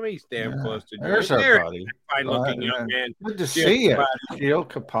got him. He's damn close to There's joining. our buddy. Fine-looking young man. Good to see you, Sheil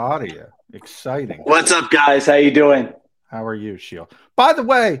Kapadia. Exciting. What's up, guys? How you doing? How are you, Sheil? By the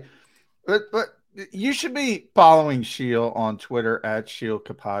way, but you should be following Sheil on Twitter at Sheil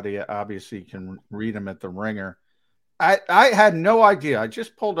Kapadia. Obviously, you can read him at The Ringer. I had no idea. I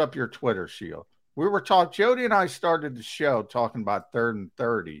just pulled up your Twitter, Sheil. We were talking, Jody and I started the show talking about 3rd and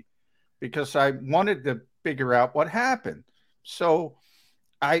 30 because I wanted to figure out what happened. So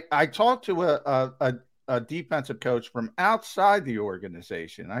I talked to a defensive coach from outside the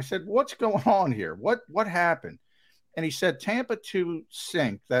organization. I said, what's going on here? What happened? And he said, Tampa 2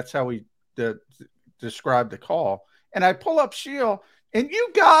 sink. That's how he describe the call. And I pull up Sheil, and you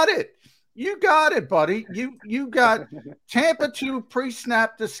got it. You got it, buddy. You got Tampa 2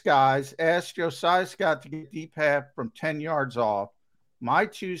 pre-snap disguise. Asked Josiah Scott to get deep half from 10 yards off. My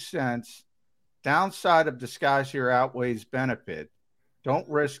 2 cents. Downside of disguise here outweighs benefit. Don't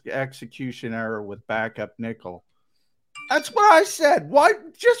risk execution error with backup nickel. That's what I said. Why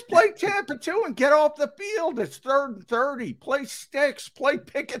just play Tampa 2 and get off the field? It's 3rd and 30. Play sticks. Play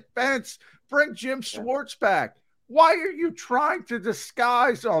picket fence. Bring Jim Schwartz back. Why are you trying to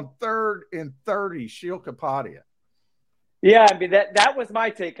disguise on 3rd and 30, Sheil Kapadia? Yeah, I mean, that was my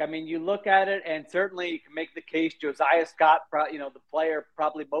take. I mean, you look at it, and certainly you can make the case Josiah Scott, the player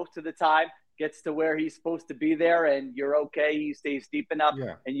probably most of the time gets to where he's supposed to be there, and you're okay. He stays deep enough,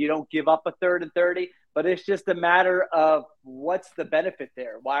 and you don't give up a 3rd and 30. But it's just a matter of what's the benefit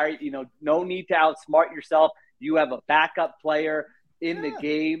there. Why, no need to outsmart yourself. You have a backup player in the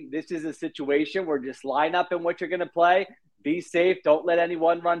game. This is a situation where just line up in what you're going to play. Be safe. Don't let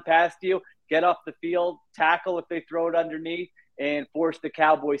anyone run past you. Get off the field, tackle if they throw it underneath, and force the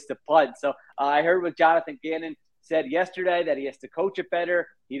Cowboys to punt. So I heard what Jonathan Gannon said yesterday, that he has to coach it better.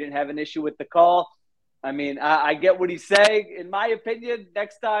 He didn't have an issue with the call. I mean, I get what he's saying. In my opinion,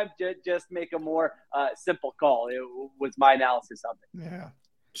 next time, just make a more simple call. It was my analysis of it. Yeah.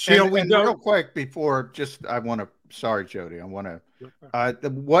 Sheil, real quick before, sorry, Jody, I want to,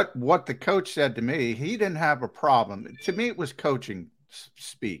 what the coach said to me, he didn't have a problem. To me, it was coaching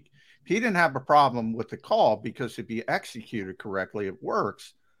speak. He didn't have a problem with the call because if you execute it correctly, it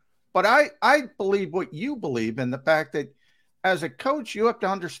works. But I believe what you believe in the fact that as a coach, you have to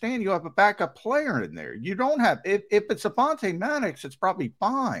understand you have a backup player in there. You don't have, if it's Avonte Maddox, it's probably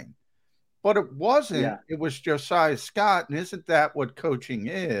fine. But it wasn't. Yeah. It was Josiah Scott. And isn't that what coaching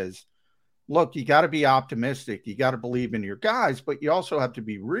is? look, you got to be optimistic. You got to believe in your guys, but you also have to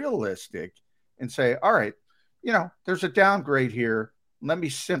be realistic and say, all right, there's a downgrade here. Let me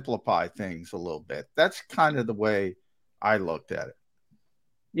simplify things a little bit. That's kind of the way I looked at it.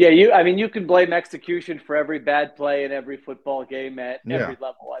 Yeah, you can blame execution for every bad play in every football game at every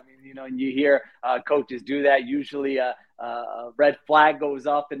level. I mean, and you hear coaches do that. Usually a red flag goes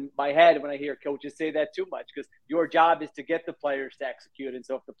up in my head when I hear coaches say that too much, because your job is to get the players to execute. And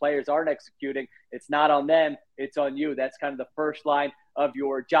so if the players aren't executing, it's not on them, it's on you. That's kind of the first line of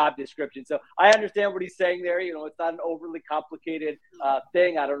your job description. So I understand what he's saying there. It's not an overly complicated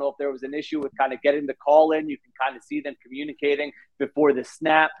thing. I don't know if there was an issue with kind of getting the call in. You can kind of see them communicating before the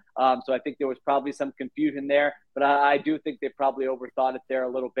snap. So I think there was probably some confusion there, but I do think they probably overthought it there a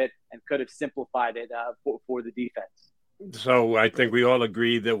little bit and could have simplified it for the defense. So I think we all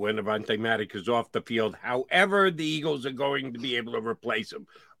agree that when Avonte Maddox is off the field, however the Eagles are going to be able to replace him,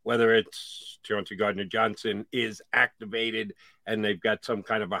 whether it's Chauncey Gardner-Johnson is activated and they've got some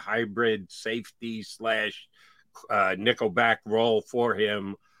kind of a hybrid safety / nickelback role for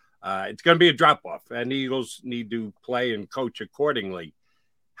him, it's going to be a drop-off, and the Eagles need to play and coach accordingly.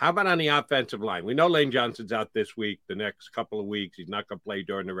 How about on the offensive line? We know Lane Johnson's out this week, the next couple of weeks. He's not going to play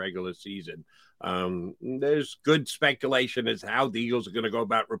during the regular season. There's good speculation as to how the Eagles are going to go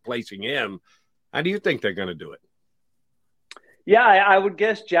about replacing him. How do you think they're going to do it? Yeah, I would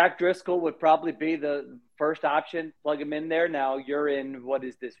guess Jack Driscoll would probably be the first option. Plug him in there. Now you're in, what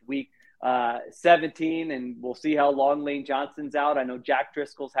is this, week 17, and we'll see how long Lane Johnson's out. I know Jack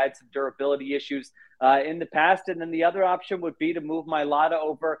Driscoll's had some durability issues in the past. And then the other option would be to move Mailata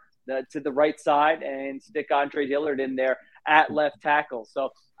over to the right side and stick Andre Dillard in there at left tackle. So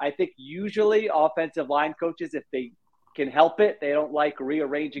I think usually offensive line coaches, if they can help it, they don't like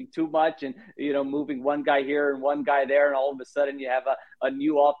rearranging too much and, moving one guy here and one guy there, and all of a sudden you have a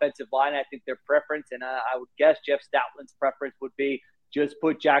new offensive line. I think their preference, and I would guess Jeff Stoutland's preference, would be just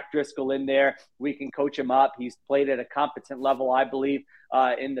put Jack Driscoll in there. We can coach him up. He's played at a competent level, I believe,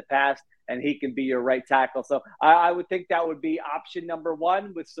 in the past, and he can be your right tackle. So I would think that would be option number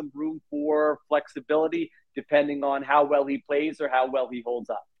one, with some room for flexibility depending on how well he plays or how well he holds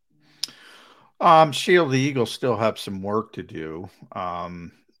up. Shield, the Eagles still have some work to do.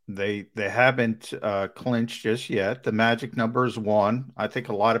 They haven't clinched just yet. The magic number is 1. I think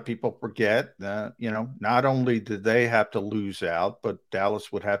a lot of people forget that, not only did they have to lose out, but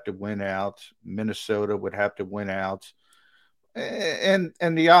Dallas would have to win out. Minnesota would have to win out. And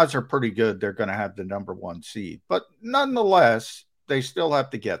the odds are pretty good they're going to have the number 1 seed. But nonetheless, they still have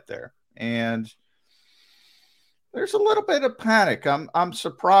to get there. And there's a little bit of panic. I'm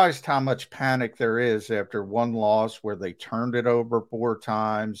surprised how much panic there is after one loss where they turned it over 4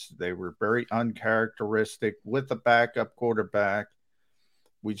 times. They were very uncharacteristic with the backup quarterback.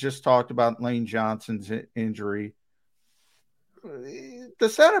 We just talked about Lane Johnson's injury.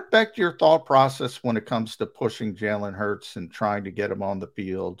 Does that affect your thought process when it comes to pushing Jalen Hurts and trying to get him on the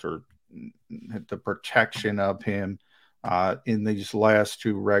field, or the protection of him in these last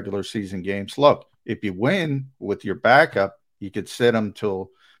 2 regular season games? Look, if you win with your backup, you could sit them till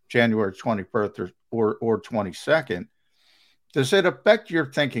January 21st or 22nd. Does it affect your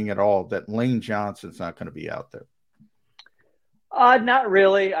thinking at all that Lane Johnson's not going to be out there? Not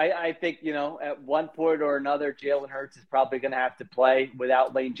really. I think, at one point or another, Jalen Hurts is probably going to have to play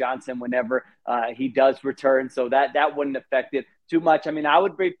without Lane Johnson whenever he does return. So that wouldn't affect it too much. I mean, I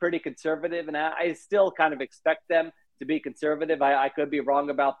would be pretty conservative, and I still kind of expect them to be conservative. I could be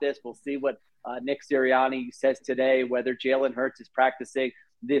wrong about this. We'll see what Nick Sirianni says today, whether Jalen Hurts is practicing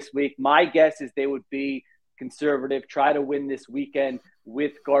this week. My guess is they would be conservative, try to win this weekend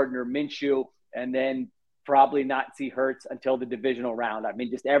with Gardner Minshew, and then probably not see Hurts until the divisional round. I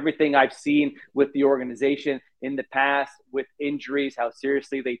mean, just everything I've seen with the organization in the past with injuries, how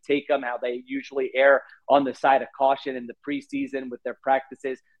seriously they take them, how they usually err on the side of caution in the preseason with their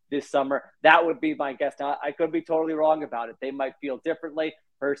practices this summer. That would be my guess. Now, I could be totally wrong about it. They might feel differently.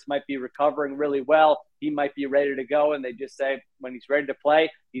 Hurts might be recovering really well. He might be ready to go, and they just say when he's ready to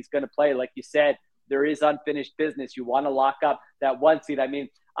play, he's going to play. Like you said, there is unfinished business. You want to lock up that 1 seed. I mean,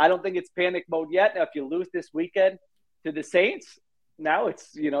 I don't think it's panic mode yet. Now, if you lose this weekend to the Saints, now it's,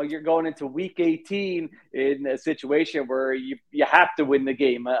 you're going into week 18 in a situation where you have to win the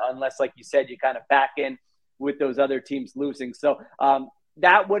game, unless, like you said, you kind of back in with those other teams losing. So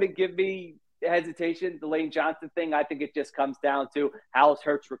that wouldn't give me hesitation. The Lane Johnson thing, I think it just comes down to how's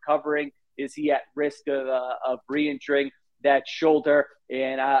Hurts recovering? Is he at risk of re-injuring that shoulder?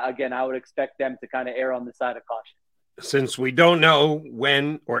 And again, I would expect them to kind of err on the side of caution. Since we don't know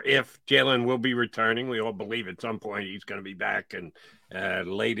when or if Jalen will be returning, we all believe at some point he's going to be back, and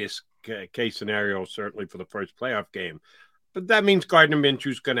latest case scenario, certainly for the first playoff game. But that means Gardner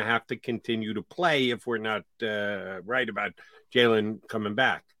Minshew's going to have to continue to play if we're not right about Jalen coming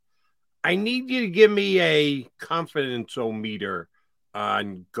back. I need you to give me a confidence-o-meter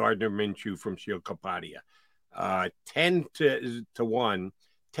on Gardner Minshew from Sheil Kapadia. 10 to 1,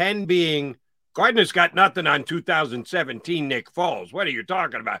 10 being Gardner's got nothing on 2017 Nick Foles. What are you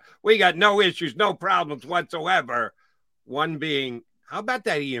talking about? We got no issues, no problems whatsoever. 1 being, how about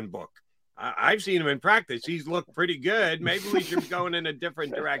that Ian Book? I've seen him in practice. He's looked pretty good. Maybe we should be going in a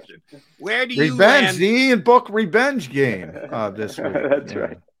different direction. Where do you land? The Ian Book revenge game this week. That's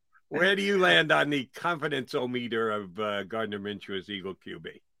right. Where do you land on the confidence-o-meter of Gardner Minshew as Eagle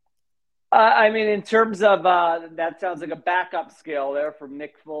QB? I mean, in terms of that sounds like a backup scale there from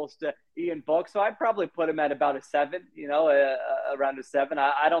Nick Foles to Ian Book. So I'd probably put him at about a 7, around a 7.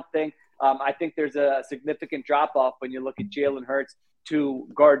 I don't think I think there's a significant drop-off when you look at Jalen Hurts to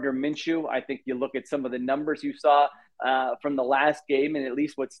Gardner Minshew. I think you look at some of the numbers you saw from the last game, and at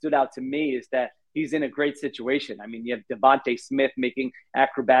least what stood out to me is that he's in a great situation. I mean, you have Devontae Smith making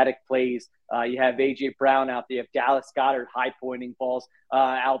acrobatic plays. You have A.J. Brown out there. You have Dallas Goedert high-pointing balls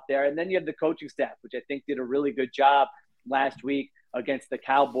out there. And then you have the coaching staff, which I think did a really good job last week against the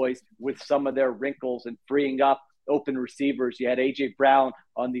Cowboys with some of their wrinkles and freeing up open receivers. You had A.J. Brown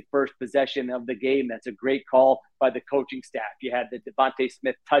on the first possession of the game. That's a great call by the coaching staff. You had the Devontae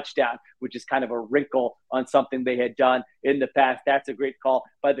Smith touchdown, which is kind of a wrinkle on something they had done in the past. That's a great call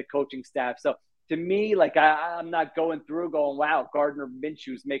by the coaching staff. So to me, like I'm not going through going, wow, Gardner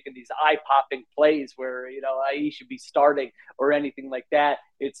Minshew's making these eye-popping plays where, he should be starting or anything like that.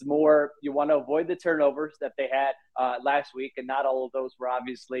 It's more you want to avoid the turnovers that they had last week, and not all of those were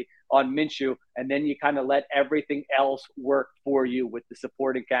obviously on Minshew. And then you kind of let everything else work for you with the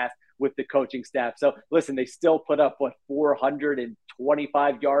supporting cast, with the coaching staff. So listen, they still put up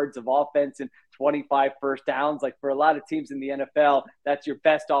 425 yards of offense and 25 first downs. Like for a lot of teams in the NFL, that's your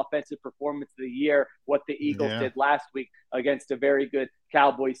best offensive performance of the year, what the Eagles did last week against a very good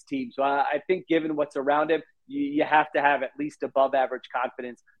Cowboys team. So I think given what's around him, you have to have at least above average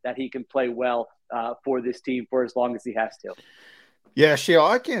confidence that he can play well for this team for as long as he has to. Yeah, Sheil,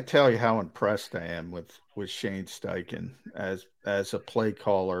 I can't tell you how impressed I am with Shane Steichen as a play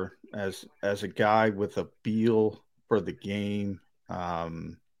caller, as a guy with a feel for the game.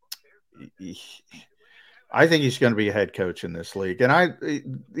 I think he's going to be a head coach in this league. And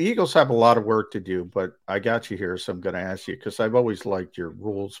the Eagles have a lot of work to do, but I got you here, so I'm going to ask you, because I've always liked your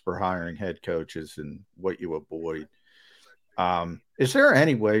rules for hiring head coaches and what you avoid. Is there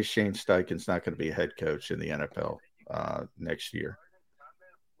any way Shane Steichen's not going to be a head coach in the NFL next year?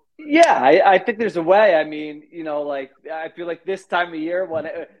 Yeah, I think there's a way. I mean, I feel like this time of year when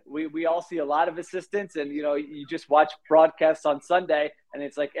we all see a lot of assistants, and, you just watch broadcasts on Sunday and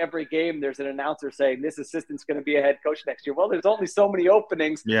it's like every game there's an announcer saying this assistant's going to be a head coach next year. Well, there's only so many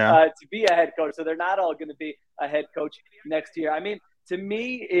openings to be a head coach, so they're not all going to be a head coach next year. I mean, to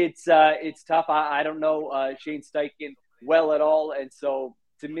me, it's tough. I don't know Shane Steichen well at all, and so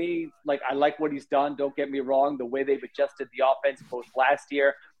to me, I like what he's done. Don't get me wrong. The way they've adjusted the offense both last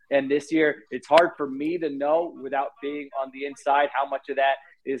year and this year, it's hard for me to know without being on the inside how much of that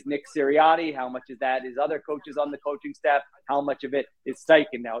is Nick Sirianni, how much of that is other coaches on the coaching staff, how much of it is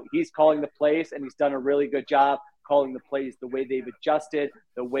Steichen. Now, he's calling the plays, and he's done a really good job calling the plays, the way they've adjusted,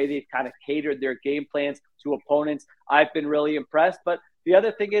 the way they've kind of catered their game plans to opponents. I've been really impressed. But the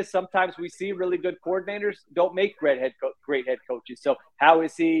other thing is sometimes we see really good coordinators don't make great head coaches. So how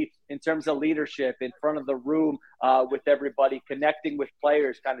is he in terms of leadership in front of the room with everybody, connecting with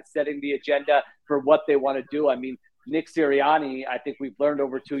players, kind of setting the agenda for what they want to do? I mean, Nick Sirianni, I think we've learned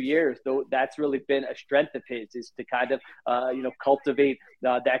over 2 years, though that's really been a strength of his, is to kind of, cultivate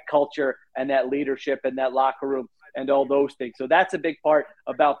that culture and that leadership and that locker room and all those things. So that's a big part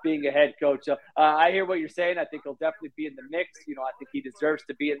about being a head coach. So I hear what you're saying. I think he'll definitely be in the mix. I think he deserves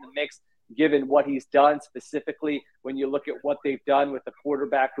to be in the mix given what he's done, specifically when you look at what they've done with a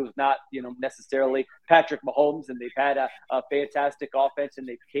quarterback who's not, necessarily Patrick Mahomes, and they've had a fantastic offense and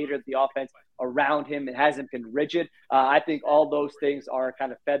they've catered the offense around him. It hasn't been rigid. I think all those things are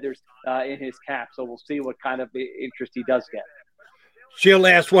kind of feathers in his cap. So we'll see what kind of interest he does get. Sheil,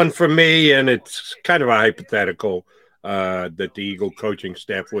 last one from me, and it's kind of a hypothetical that the Eagle coaching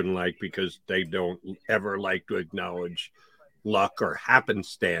staff wouldn't like because they don't ever like to acknowledge luck or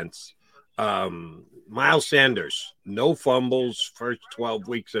happenstance. Miles Sanders, no fumbles first 12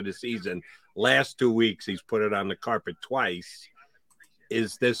 weeks of the season. Last 2 weeks, he's put it on the carpet twice.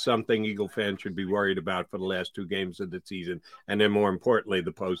 is this something Eagle fans should be worried about for the last 2 games of the season, and then more importantly,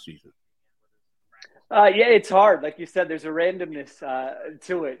 the postseason? Yeah, it's hard. Like you said, there's a randomness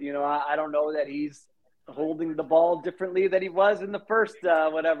to it. I don't know that he's holding the ball differently than he was in the first,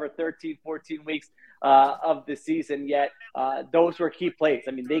 13, 14 weeks of the season yet. Those were key plays.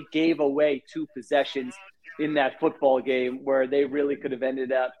 I mean, they gave away 2 possessions in that football game where they really could have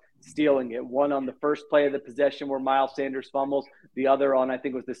ended up stealing it. One on the first play of the possession where Miles Sanders fumbles, the other on, I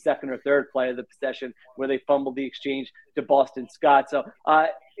think it was the second or third play of the possession where they fumbled the exchange to Boston Scott. So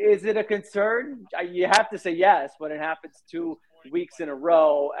is it a concern? You have to say yes when it happens 2 weeks in a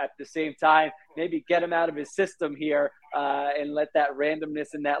row at the same time. Maybe get him out of his system here and let that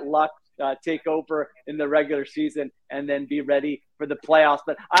randomness and that luck take over in the regular season and then be ready for the playoffs.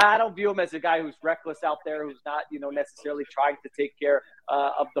 But I don't view him as a guy who's reckless out there, who's not, necessarily trying to take care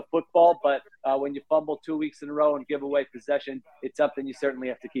of the football. But when you fumble 2 weeks in a row and give away possession, it's something you certainly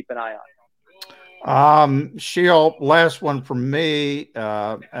have to keep an eye on. Sheil, last one from me.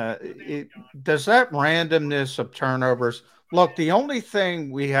 Does that randomness of turnovers? Look, the only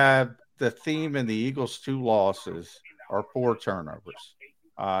thing we have, the theme in the Eagles' 2 losses are 4 turnovers.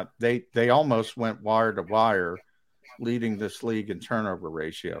 They almost went wire to wire, leading this league in turnover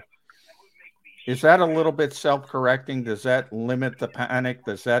ratio. Is that a little bit self-correcting? Does that limit the panic?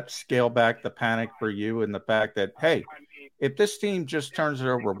 Does that scale back the panic for you in the fact that, hey, if this team just turns it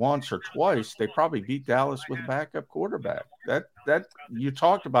over once or twice, they probably beat Dallas with a backup quarterback? That you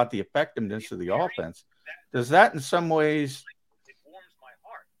talked about the effectiveness of the offense. Does that in some ways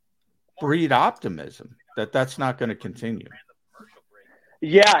breed optimism that that's not going to continue?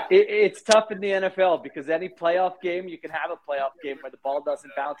 Yeah, it's tough in the NFL because any playoff game, you can have a playoff game where the ball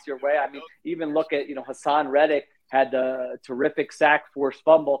doesn't bounce your way. I mean, even look at, Hassan Reddick had the terrific sack forced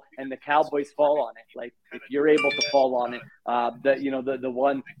fumble and the Cowboys fall on it. Like, if you're able to fall on it, the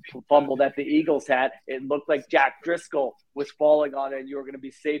one fumble that the Eagles had, it looked like Jack Driscoll was falling on it and you were going to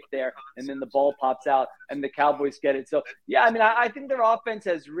be safe there. And then the ball pops out and the Cowboys get it. So, yeah, I mean, I think their offense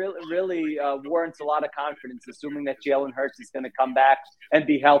has really warrants a lot of confidence, assuming that Jalen Hurts is going to come back and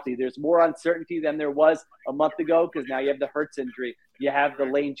be healthy. There's more uncertainty than there was a month ago because now you have the Hurts injury. You have the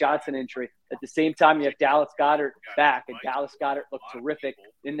Lane Johnson injury. At the same time, you have Dallas Goedert back, and Dallas Goedert looked terrific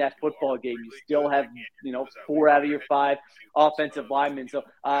in that football game. You still have, 4 out of your 5 offensive linemen. So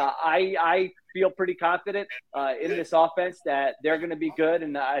I feel pretty confident in this offense that they're going to be good,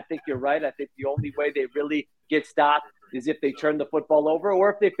 and I think you're right. I think the only way they really get stopped is if they turn the football over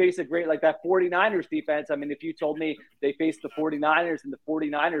or if they face a great, like that 49ers defense. I mean, if you told me they face the 49ers and the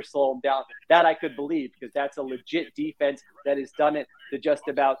 49ers slow them down, that I could believe because that's a legit defense that has done it to just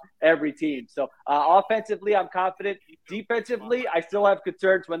about every team. So offensively, I'm confident. Defensively, I still have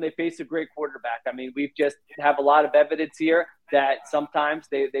concerns when they face a great quarterback. I mean, we've just have a lot of evidence here that sometimes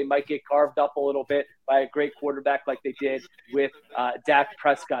they might get carved up a little bit by a great quarterback like they did with Dak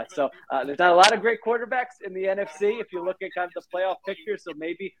Prescott. So there's not a lot of great quarterbacks in the NFC if you look at kind of the playoff picture. So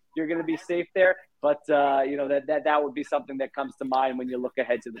maybe you're going to be safe there. But, that would be something that comes to mind when you look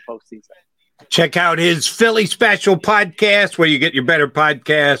ahead to the postseason. Check out his Philly Special podcast where you get your better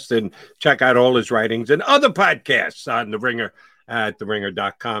podcasts, and check out all his writings and other podcasts on The Ringer at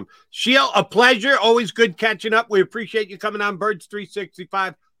theringer.com. Sheil, a pleasure. Always good catching up. We appreciate you coming on Birds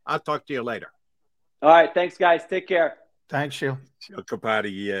 365. I'll talk to you later. All right. Thanks, guys. Take care. Thanks, Sheil. Sheil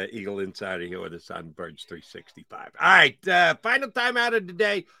Kapadia, Eagle Insider here with us on Birds 365. All right. Final time out of the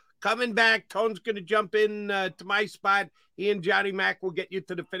day. Coming back, Tone's going to jump in to my spot. He and Johnny Mac will get you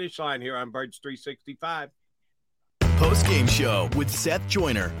to the finish line here on Birds 365. Post-game show with Seth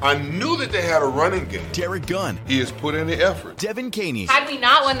Joyner. I knew that they had a running game. Derek Gunn. He has put in the effort. Devin Caney. Had we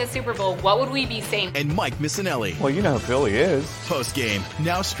not won the Super Bowl, what would we be saying? And Mike Missinelli. Well, you know who Philly is. Post-game,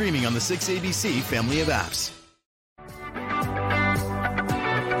 now streaming on the 6ABC family of apps.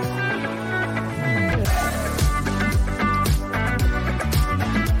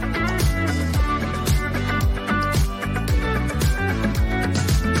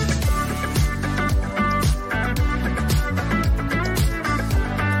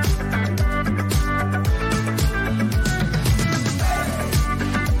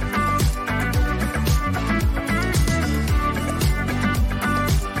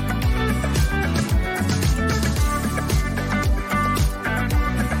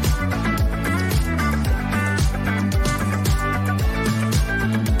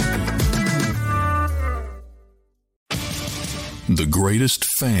 The greatest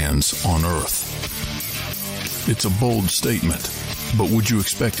fans on earth. It's a bold statement, but would you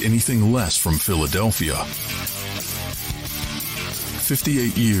expect anything less from Philadelphia?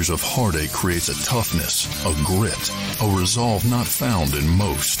 58 years of heartache creates a toughness, a grit, a resolve not found in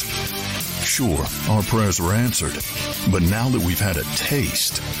most. Sure, our prayers were answered, but now that we've had a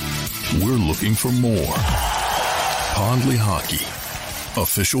taste, we're looking for more. Pondley Hockey,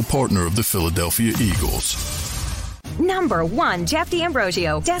 official partner of the Philadelphia Eagles. Number 1, Jeff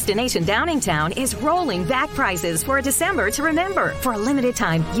D'Ambrosio. Destination Downingtown is rolling back prices for a December to remember. For a limited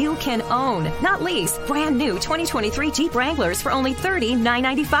time, you can own, not lease, brand new 2023 Jeep Wranglers for only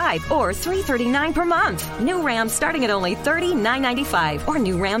 $30,995 or $339 per month. New Ram starting at only $30,995 or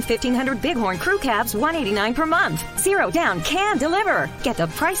new Ram 1500 Bighorn Crew Cabs $189 per month. Zero down can deliver. Get the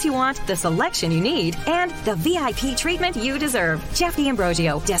price you want, the selection you need, and the VIP treatment you deserve. Jeff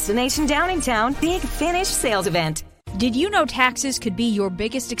D'Ambrosio, Destination Downingtown, Big Finish Sales Event. Did you know taxes could be your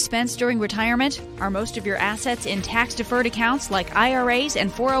biggest expense during retirement? Are most of your assets in tax-deferred accounts like IRAs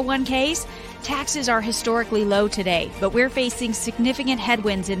and 401ks? Taxes are historically low today, but we're facing significant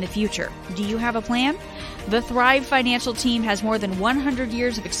headwinds in the future. Do you have a plan? The Thrive Financial team has more than 100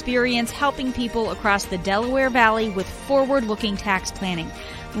 years of experience helping people across the Delaware Valley with forward-looking tax planning.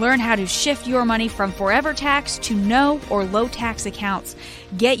 Learn how to shift your money from forever tax to no or low tax accounts.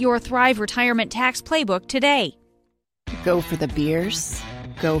 Get your Thrive Retirement Tax Playbook today. Go for the beers,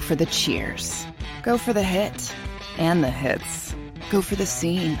 go for the cheers, go for the hit and the hits, go for the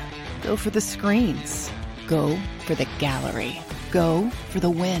scene, go for the screens, go for the gallery, go for the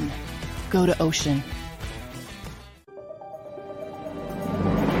win, go to Ocean.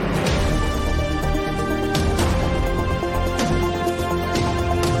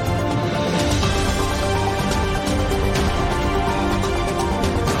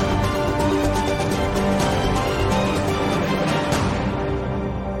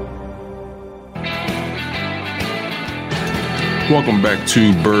 Welcome back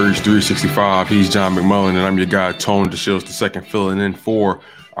to Birds 365. He's John McMullen, and I'm your guy, Tone DeShields II, filling in for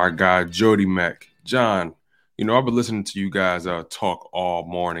our guy, Jody Mack. John, I've been listening to you guys talk all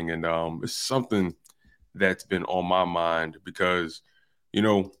morning, and it's something that's been on my mind because,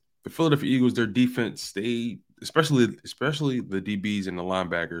 the Philadelphia Eagles, their defense, they, especially the DBs and the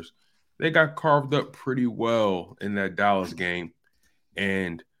linebackers, they got carved up pretty well in that Dallas game.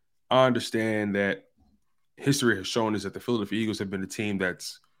 And I understand that history has shown us that the Philadelphia Eagles have been a team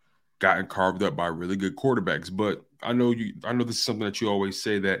that's gotten carved up by really good quarterbacks. But I know this is something that you always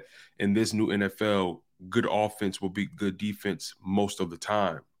say, that in this new NFL, good offense will beat good defense most of the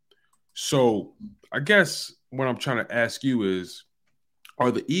time. So I guess what I'm trying to ask you is,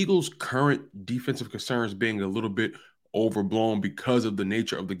 are the Eagles' current defensive concerns being a little bit overblown because of the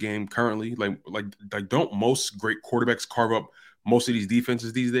nature of the game currently? Like don't most great quarterbacks carve up most of these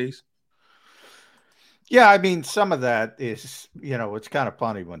defenses these days? Yeah, I mean, some of that is, it's kind of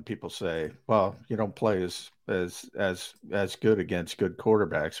funny when people say, well, you don't play as good against good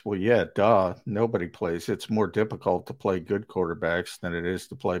quarterbacks. Well, yeah, duh. Nobody plays. It's more difficult to play good quarterbacks than it is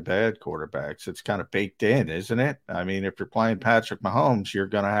to play bad quarterbacks. It's kind of baked in, isn't it? I mean, if you're playing Patrick Mahomes, you're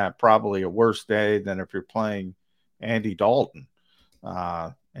going to have probably a worse day than if you're playing Andy Dalton.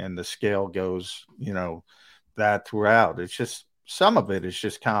 And the scale goes, that throughout. It's just, some of it is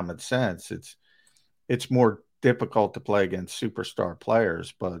just common sense. It's more difficult to play against superstar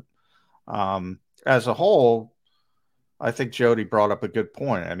players, but as a whole, I think Jody brought up a good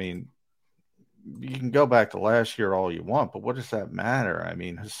point. I mean, you can go back to last year all you want, but what does that matter? I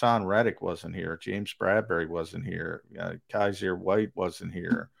mean, Hassan Reddick wasn't here. James Bradbury wasn't here. Kaiser White wasn't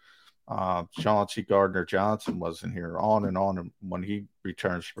here. Chauncey Gardner-Johnson wasn't here, on and on when he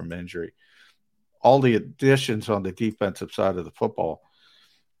returns from injury. All the additions on the defensive side of the football.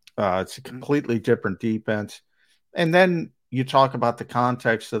 It's a completely different defense. And then you talk about the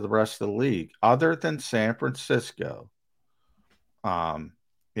context of the rest of the league. Other than San Francisco, and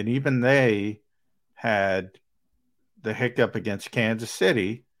even they had the hiccup against Kansas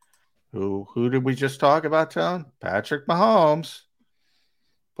City, who did we just talk about, Tone? Patrick Mahomes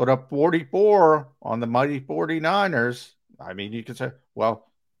put up 44 on the mighty 49ers. I mean, you could say, well,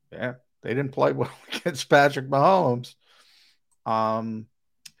 yeah, they didn't play well against Patrick Mahomes.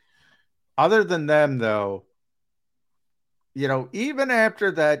 Other than them, though, even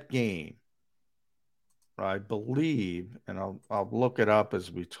after that game, I believe, and I'll look it up as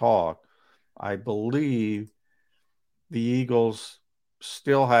we talk, I believe the Eagles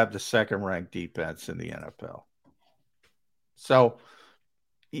still have the second-ranked defense in the NFL. So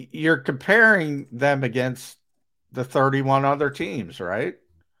you're comparing them against the 31 other teams, right?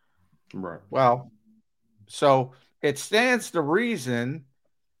 Right. Well, so it stands to reason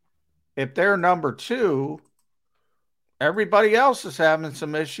if they're number 2, everybody else is having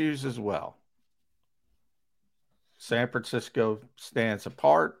some issues as well. San Francisco stands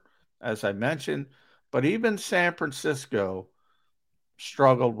apart, as I mentioned, but even San Francisco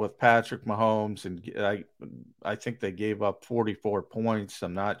struggled with Patrick Mahomes, and I think they gave up 44 points.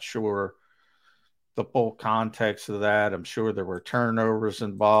 I'm not sure the full context of that. I'm sure there were turnovers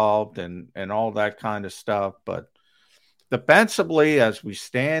involved and all that kind of stuff. But defensively, as we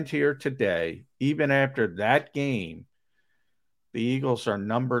stand here today, even after that game, the Eagles are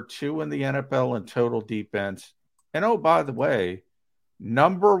number 2 in the NFL in total defense. And oh, by the way,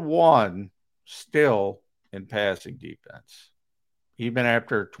 number 1 still in passing defense, even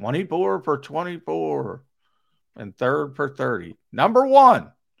after 24 for 24 and 3rd for 30. Number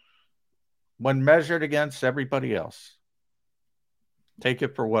 1 when measured against everybody else. Take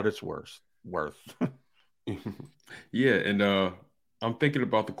it for what it's worth. Yeah, and I'm thinking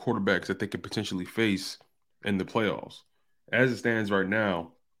about the quarterbacks that they could potentially face in the playoffs. As it stands right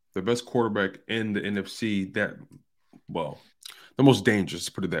now, the best quarterback in the NFC the most dangerous,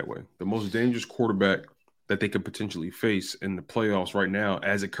 put it that way, the most dangerous quarterback that they could potentially face in the playoffs right now,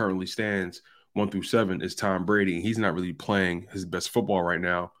 as it currently stands, 1 through 7, is Tom Brady. He's not really playing his best football right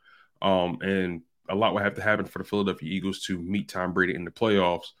now. And a lot would have to happen for the Philadelphia Eagles to meet Tom Brady in the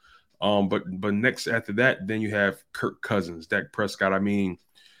playoffs. But next after that, then you have Kirk Cousins, Dak Prescott. I mean,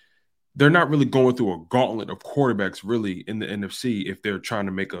 they're not really going through a gauntlet of quarterbacks really in the NFC if they're trying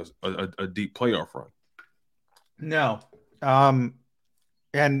to make a deep playoff run. No. And,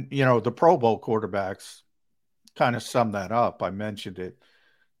 the Pro Bowl quarterbacks kind of sum that up. I mentioned it.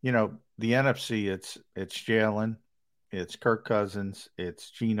 The NFC, it's Jalen, it's Kirk Cousins, it's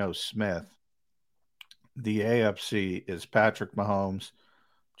Geno Smith. The AFC is Patrick Mahomes,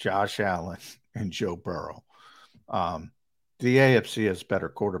 Josh Allen, and Joe Burrow. The AFC has better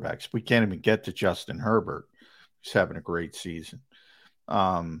quarterbacks. We can't even get to Justin Herbert. He's having a great season.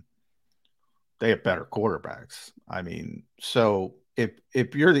 They have better quarterbacks. I mean, so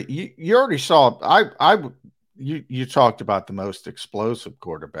if you're you already saw, you talked about the most explosive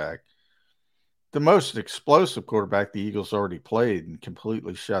quarterback. The most explosive quarterback the Eagles already played and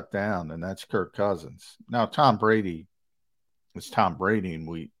completely shut down, and that's Kirk Cousins. Now, Tom Brady is Tom Brady, and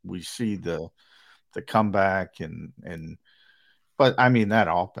we see the comeback but I mean, that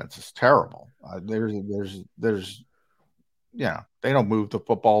offense is terrible. There's they don't move the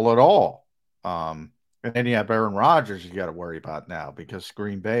football at all. And then you have Aaron Rodgers you got to worry about now because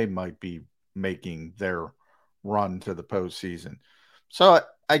Green Bay might be making their run to the postseason. So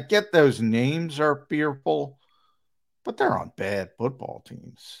I get those names are fearful, but they're on bad football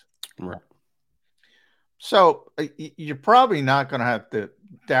teams. Right. So you're probably not going to have the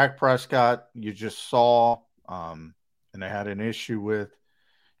Dak Prescott you just saw and they had an issue with.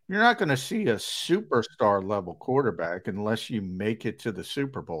 You're not going to see a superstar level quarterback unless you make it to the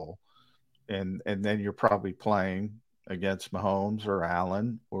Super Bowl. And then you're probably playing against Mahomes or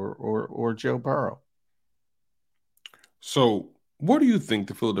Allen or Joe Burrow. So what do you think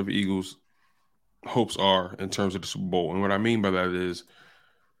the Philadelphia Eagles' hopes are in terms of the Super Bowl? And what I mean by that is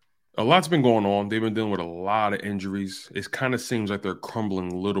a lot's been going on. They've been dealing with a lot of injuries. It kind of seems like they're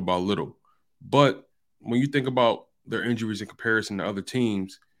crumbling little by little. But when you think about their injuries in comparison to other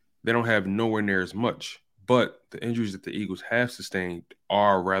teams, they don't have nowhere near as much. But the injuries that the Eagles have sustained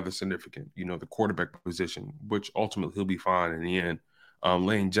are rather significant. The quarterback position, which ultimately he'll be fine in the end.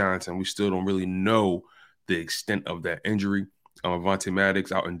 Lane Johnson, we still don't really know the extent of that injury. Avonte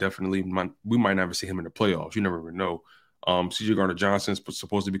Maddox out indefinitely. We might never see him in the playoffs. You never even know. C.J. Gardner-Johnson's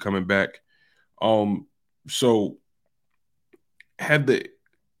supposed to be coming back. So has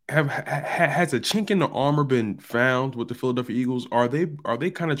a chink in the armor been found with the Philadelphia Eagles? Are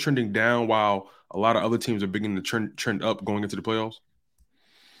they kind of trending down while a lot of other teams are beginning to trend up going into the playoffs?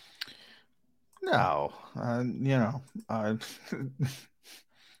 No,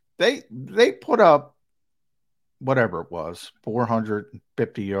 they put up whatever it was,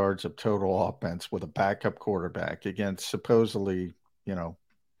 450 yards of total offense with a backup quarterback against supposedly,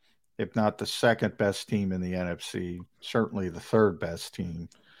 if not the second best team in the NFC, certainly the third best team,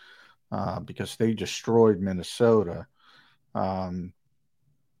 because they destroyed Minnesota. And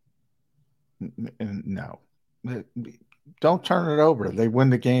no, don't turn it over. They win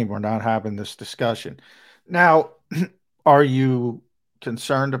the game. We're not having this discussion. Now, are you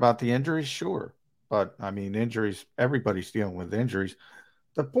concerned about the injuries? Sure. But, I mean, injuries, everybody's dealing with injuries.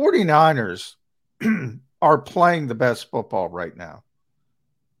 The 49ers are playing the best football right now.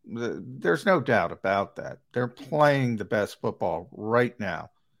 There's no doubt about that. They're playing the best football right now.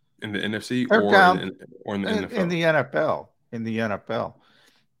 In the NFC or in the NFL? In the NFL. In the NFL.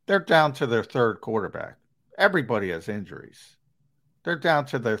 They're down to their third quarterback. Everybody has injuries. They're down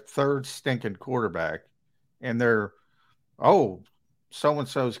to their third stinking quarterback and they're, oh,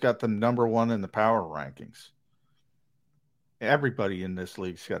 so-and-so's got them number one in the power rankings. Everybody in this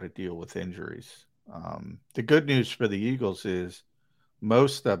league's got to deal with injuries. The good news for the Eagles is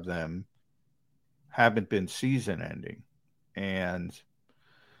most of them haven't been season-ending, and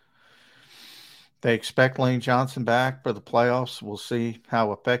they expect Lane Johnson back for the playoffs. We'll see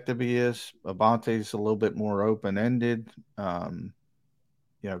how effective he is. Avante's a little bit more open-ended. Jalen's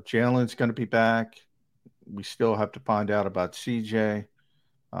going to be back. We still have to find out about CJ,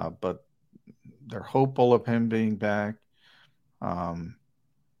 but they're hopeful of him being back.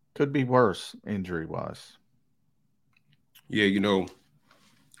 Could be worse injury-wise. Yeah,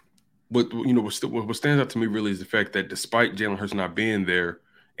 what stands out to me really is the fact that despite Jalen Hurts not being there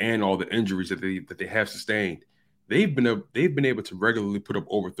and all the injuries that they have sustained, they've been able to regularly put up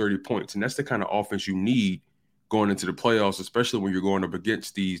over 30 points, and that's the kind of offense you need going into the playoffs, especially when you're going up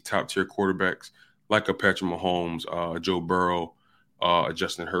against these top-tier quarterbacks like a Patrick Mahomes, Joe Burrow,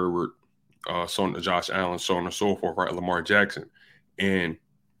 Justin Herbert, Josh Allen, so on and so forth, right? Lamar Jackson. And,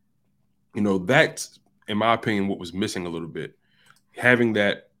 that's, in my opinion, what was missing a little bit. Having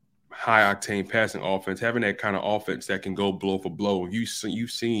that high-octane passing offense, having that kind of offense that can go blow for blow. You've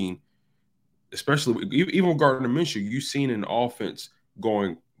seen, especially even with Gardner Minshew, you've seen an offense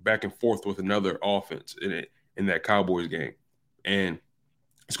going back and forth with another offense in that Cowboys game. And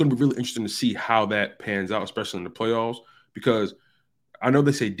it's going to be really interesting to see how that pans out, especially in the playoffs, because I know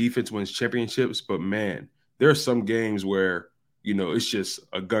they say defense wins championships, but man, there are some games where, it's just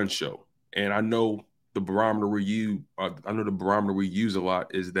a gun show. And I know the barometer we use a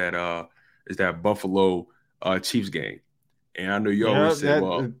lot is that Buffalo Chiefs game. And I know you always say,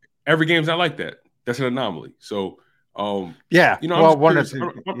 well, every game's not like that. That's an anomaly. So, go ahead.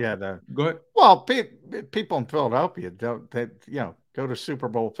 Well, people in Philadelphia go to Super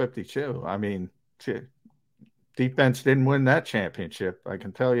Bowl 52. I mean, defense didn't win that championship. I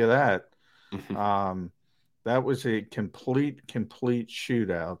can tell you that. That was a complete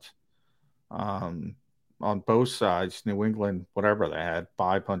shootout on both sides. New England, whatever they had,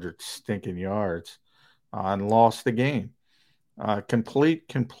 500 stinking yards, and lost the game. Complete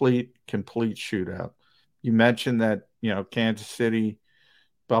shootout. You mentioned that, Kansas City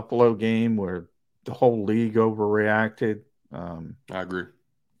Buffalo game where the whole league overreacted. I agree.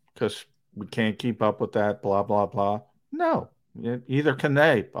 Because we can't keep up with that, blah, blah, blah. No, either can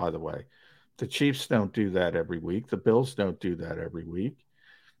they, by the way. The Chiefs don't do that every week. The Bills don't do that every week.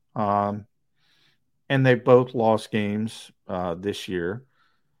 And they both lost games this year.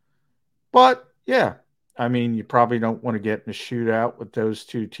 But, yeah, I mean, you probably don't want to get in a shootout with those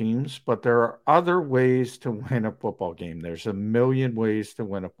two teams, but there are other ways to win a football game. There's a million ways to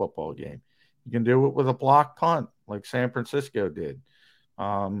win a football game. You can do it with a block punt like San Francisco did.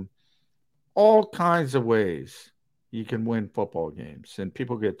 All kinds of ways you can win football games, and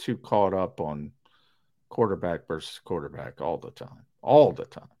people get too caught up on quarterback versus quarterback all the time.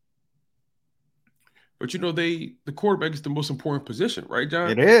 But the quarterback is the most important position, right,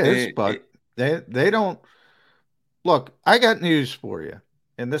 John? It is, but they don't. Look, I got news for you,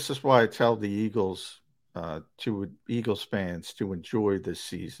 and this is why I tell the Eagles fans to enjoy this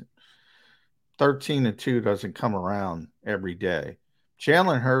season. 13-2 doesn't come around every day.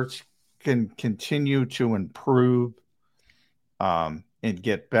 Jalen Hurts can continue to improve and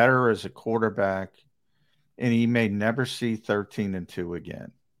get better as a quarterback, and he may never see 13-2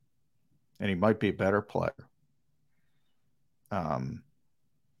 again. And he might be a better player.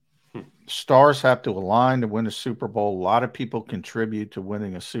 Stars have to align to win a Super Bowl. A lot of people contribute to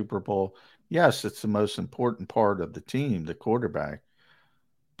winning a Super Bowl. Yes, it's the most important part of the team, the quarterback.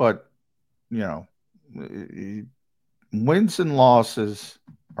 But, wins and losses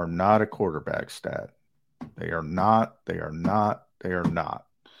are not a quarterback stat. They are not.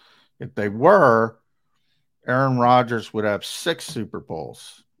 If they were, Aaron Rodgers would have 6 Super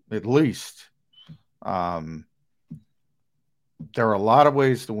Bowls, at least. There are a lot of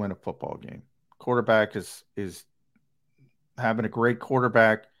ways to win a football game. Quarterback is having a great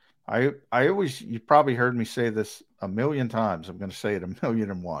quarterback. You've probably heard me say this a million times. I'm going to say it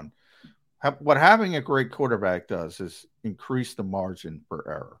 1,000,001. What having a great quarterback does is increase the margin for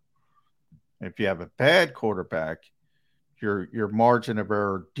error. If you have a bad quarterback, your margin of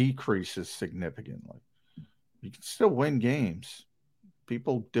error decreases significantly. You can still win games.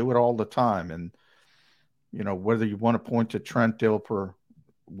 People do it all the time. And, whether you want to point to Trent Dilfer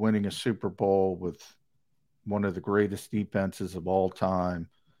winning a Super Bowl with one of the greatest defenses of all time,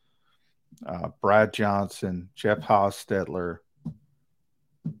 Brad Johnson, Jeff Hostetler,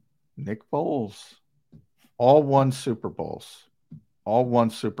 Nick Foles, all won Super Bowls.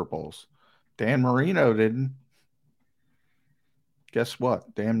 Dan Marino didn't. Guess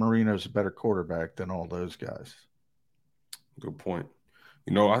what? Dan Marino's a better quarterback than all those guys. Good point.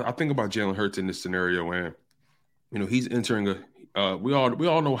 I think about Jalen Hurts in this scenario, and he's entering we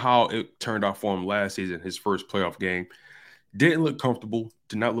all know how it turned out for him last season. His first playoff game didn't look comfortable.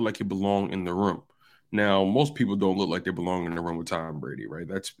 Did not look like he belonged in the room. Now, most people don't look like they belong in the room with Tom Brady, right?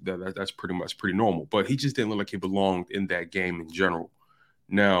 That's pretty normal. But he just didn't look like he belonged in that game in general.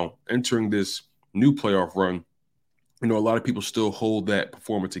 Now, entering this new playoff run, a lot of people still hold that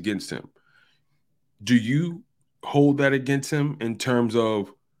performance against him. Do you hold that against him in terms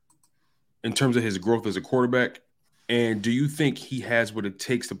of his growth as a quarterback? And do you think he has what it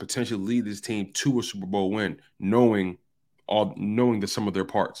takes to potentially lead this team to a Super Bowl win, knowing the sum of their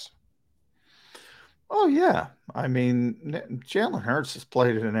parts? Oh, yeah. I mean, Jalen Hurts has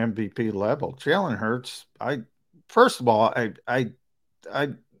played at an MVP level. Jalen Hurts, first of all, I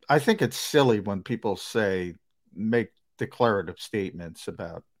think it's silly when people make declarative statements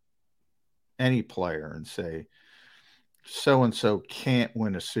about any player and say, so-and-so can't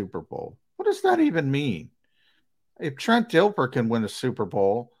win a Super Bowl. What does that even mean? If Trent Dilfer can win a Super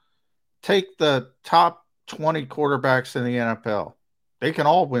Bowl, take the top 20 quarterbacks in the NFL. They can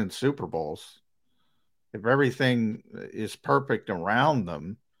all win Super Bowls if everything is perfect around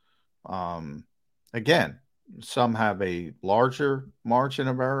them. Again, some have a larger margin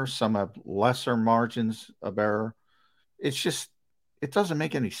of error. Some have lesser margins of error. It doesn't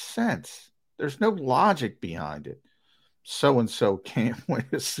make any sense. There's no logic behind it. So-and-so can't win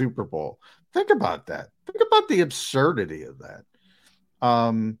a Super Bowl. Think about that. Think about the absurdity of that.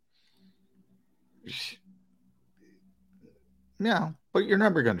 Yeah, but you're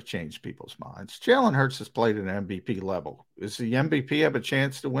never going to change people's minds. Jalen Hurts has played at an MVP level. Does the MVP have a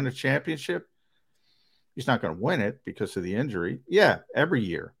chance to win a championship? He's not going to win it because of the injury. Yeah, every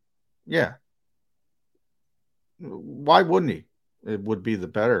year. Yeah. Why wouldn't he? It would be the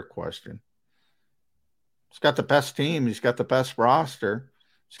better question. He's got the best team. He's got the best roster.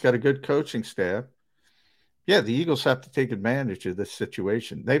 He's got a good coaching staff. Yeah, the Eagles have to take advantage of this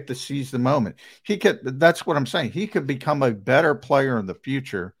situation. They have to seize the moment. That's what I'm saying. He could become a better player in the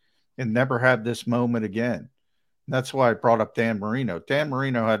future and never have this moment again. And that's why I brought up Dan Marino. Dan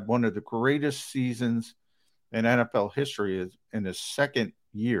Marino had one of the greatest seasons in NFL history in his second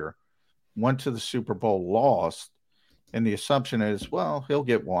year. Went to the Super Bowl, lost. And the assumption is, well, he'll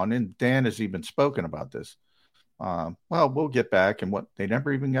get one. And Dan has even spoken about this. We'll get back. And they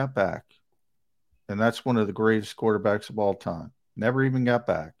never even got back. And that's one of the greatest quarterbacks of all time. Never even got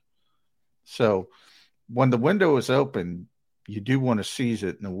back. So when the window is open, you do want to seize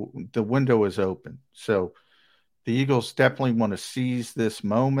it. And the window is open. So the Eagles definitely want to seize this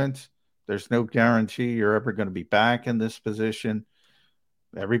moment. There's no guarantee you're ever going to be back in this position.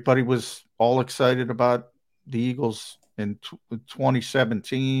 Everybody was all excited about the Eagles in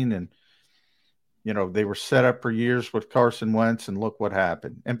 2017. And, they were set up for years with Carson Wentz, and look what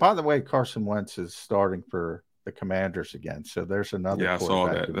happened. And by the way, Carson Wentz is starting for the Commanders again. So there's another. Yeah, I saw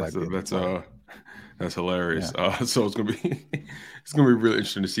that. That's hilarious. Yeah. So it's gonna be really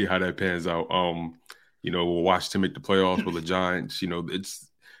interesting to see how that pans out. We'll watch them make the playoffs with the Giants.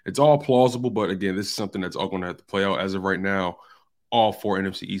 It's all plausible, but again, this is something that's all going to have to play out. As of right now, all 4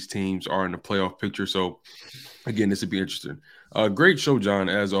 NFC East teams are in the playoff picture. So again, this would be interesting. Great show, John,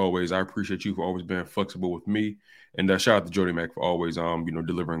 as always. I appreciate you for always being flexible with me. And shout out to Jody Mack for always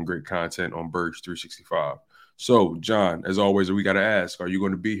delivering great content on Birds 365. So, John, as always, we got to ask, are you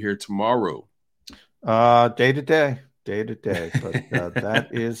going to be here tomorrow? Day to day. But that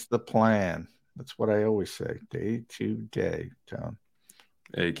is the plan. That's what I always say. Day to day, John.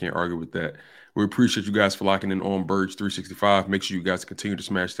 Hey, can't argue with that. We appreciate you guys for locking in on Birds 365. Make sure you guys continue to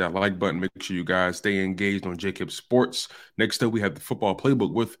smash that like button. Make sure you guys stay engaged on Jacob Sports. Next up, we have the Football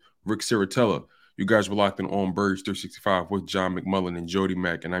Playbook with Rick Ciratella. You guys were locked in on Birds 365 with John McMullen and Jody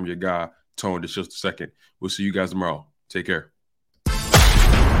Mack, and I'm your guy, Tone DeShields II. We'll see you guys tomorrow. Take care.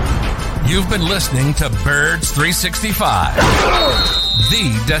 You've been listening to Birds 365,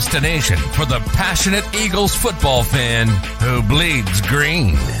 the destination for the passionate Eagles football fan who bleeds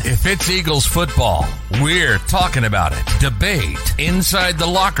green. If it's Eagles football, we're talking about it. Debate, inside the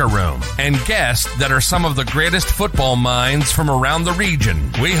locker room, and guests that are some of the greatest football minds from around the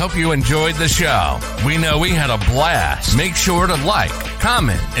region. We hope you enjoyed the show. We know we had a blast. Make sure to like,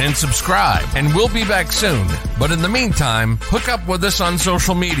 comment, and subscribe, and we'll be back soon. But in the meantime, hook up with us on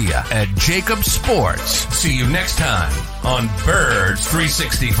social media at Jacob Sports. See you next time on Birds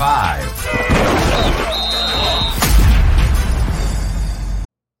 365.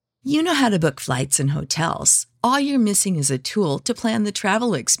 You know how to book flights and hotels. All you're missing is a tool to plan the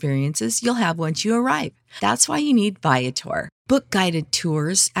travel experiences you'll have once you arrive. That's why you need Viator. Book guided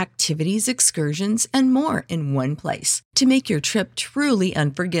tours, activities, excursions, and more in one place to make your trip truly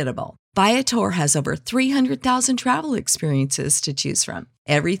unforgettable. Viator has over 300,000 travel experiences to choose from.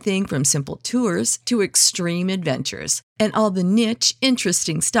 Everything from simple tours to extreme adventures and all the niche,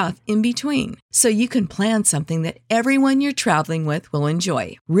 interesting stuff in between. So you can plan something that everyone you're traveling with will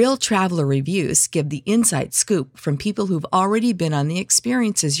enjoy. Real traveler reviews give the inside scoop from people who've already been on the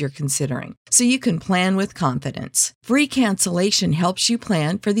experiences you're considering. So you can plan with confidence. Free cancellation helps you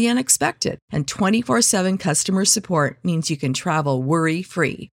plan for the unexpected. And 24/7 customer support means you can travel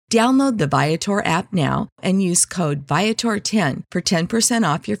worry-free. Download the Viator app now and use code Viator10 for 10%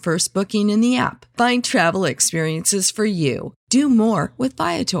 off your first booking in the app. Find travel experiences for you. Do more with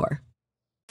Viator.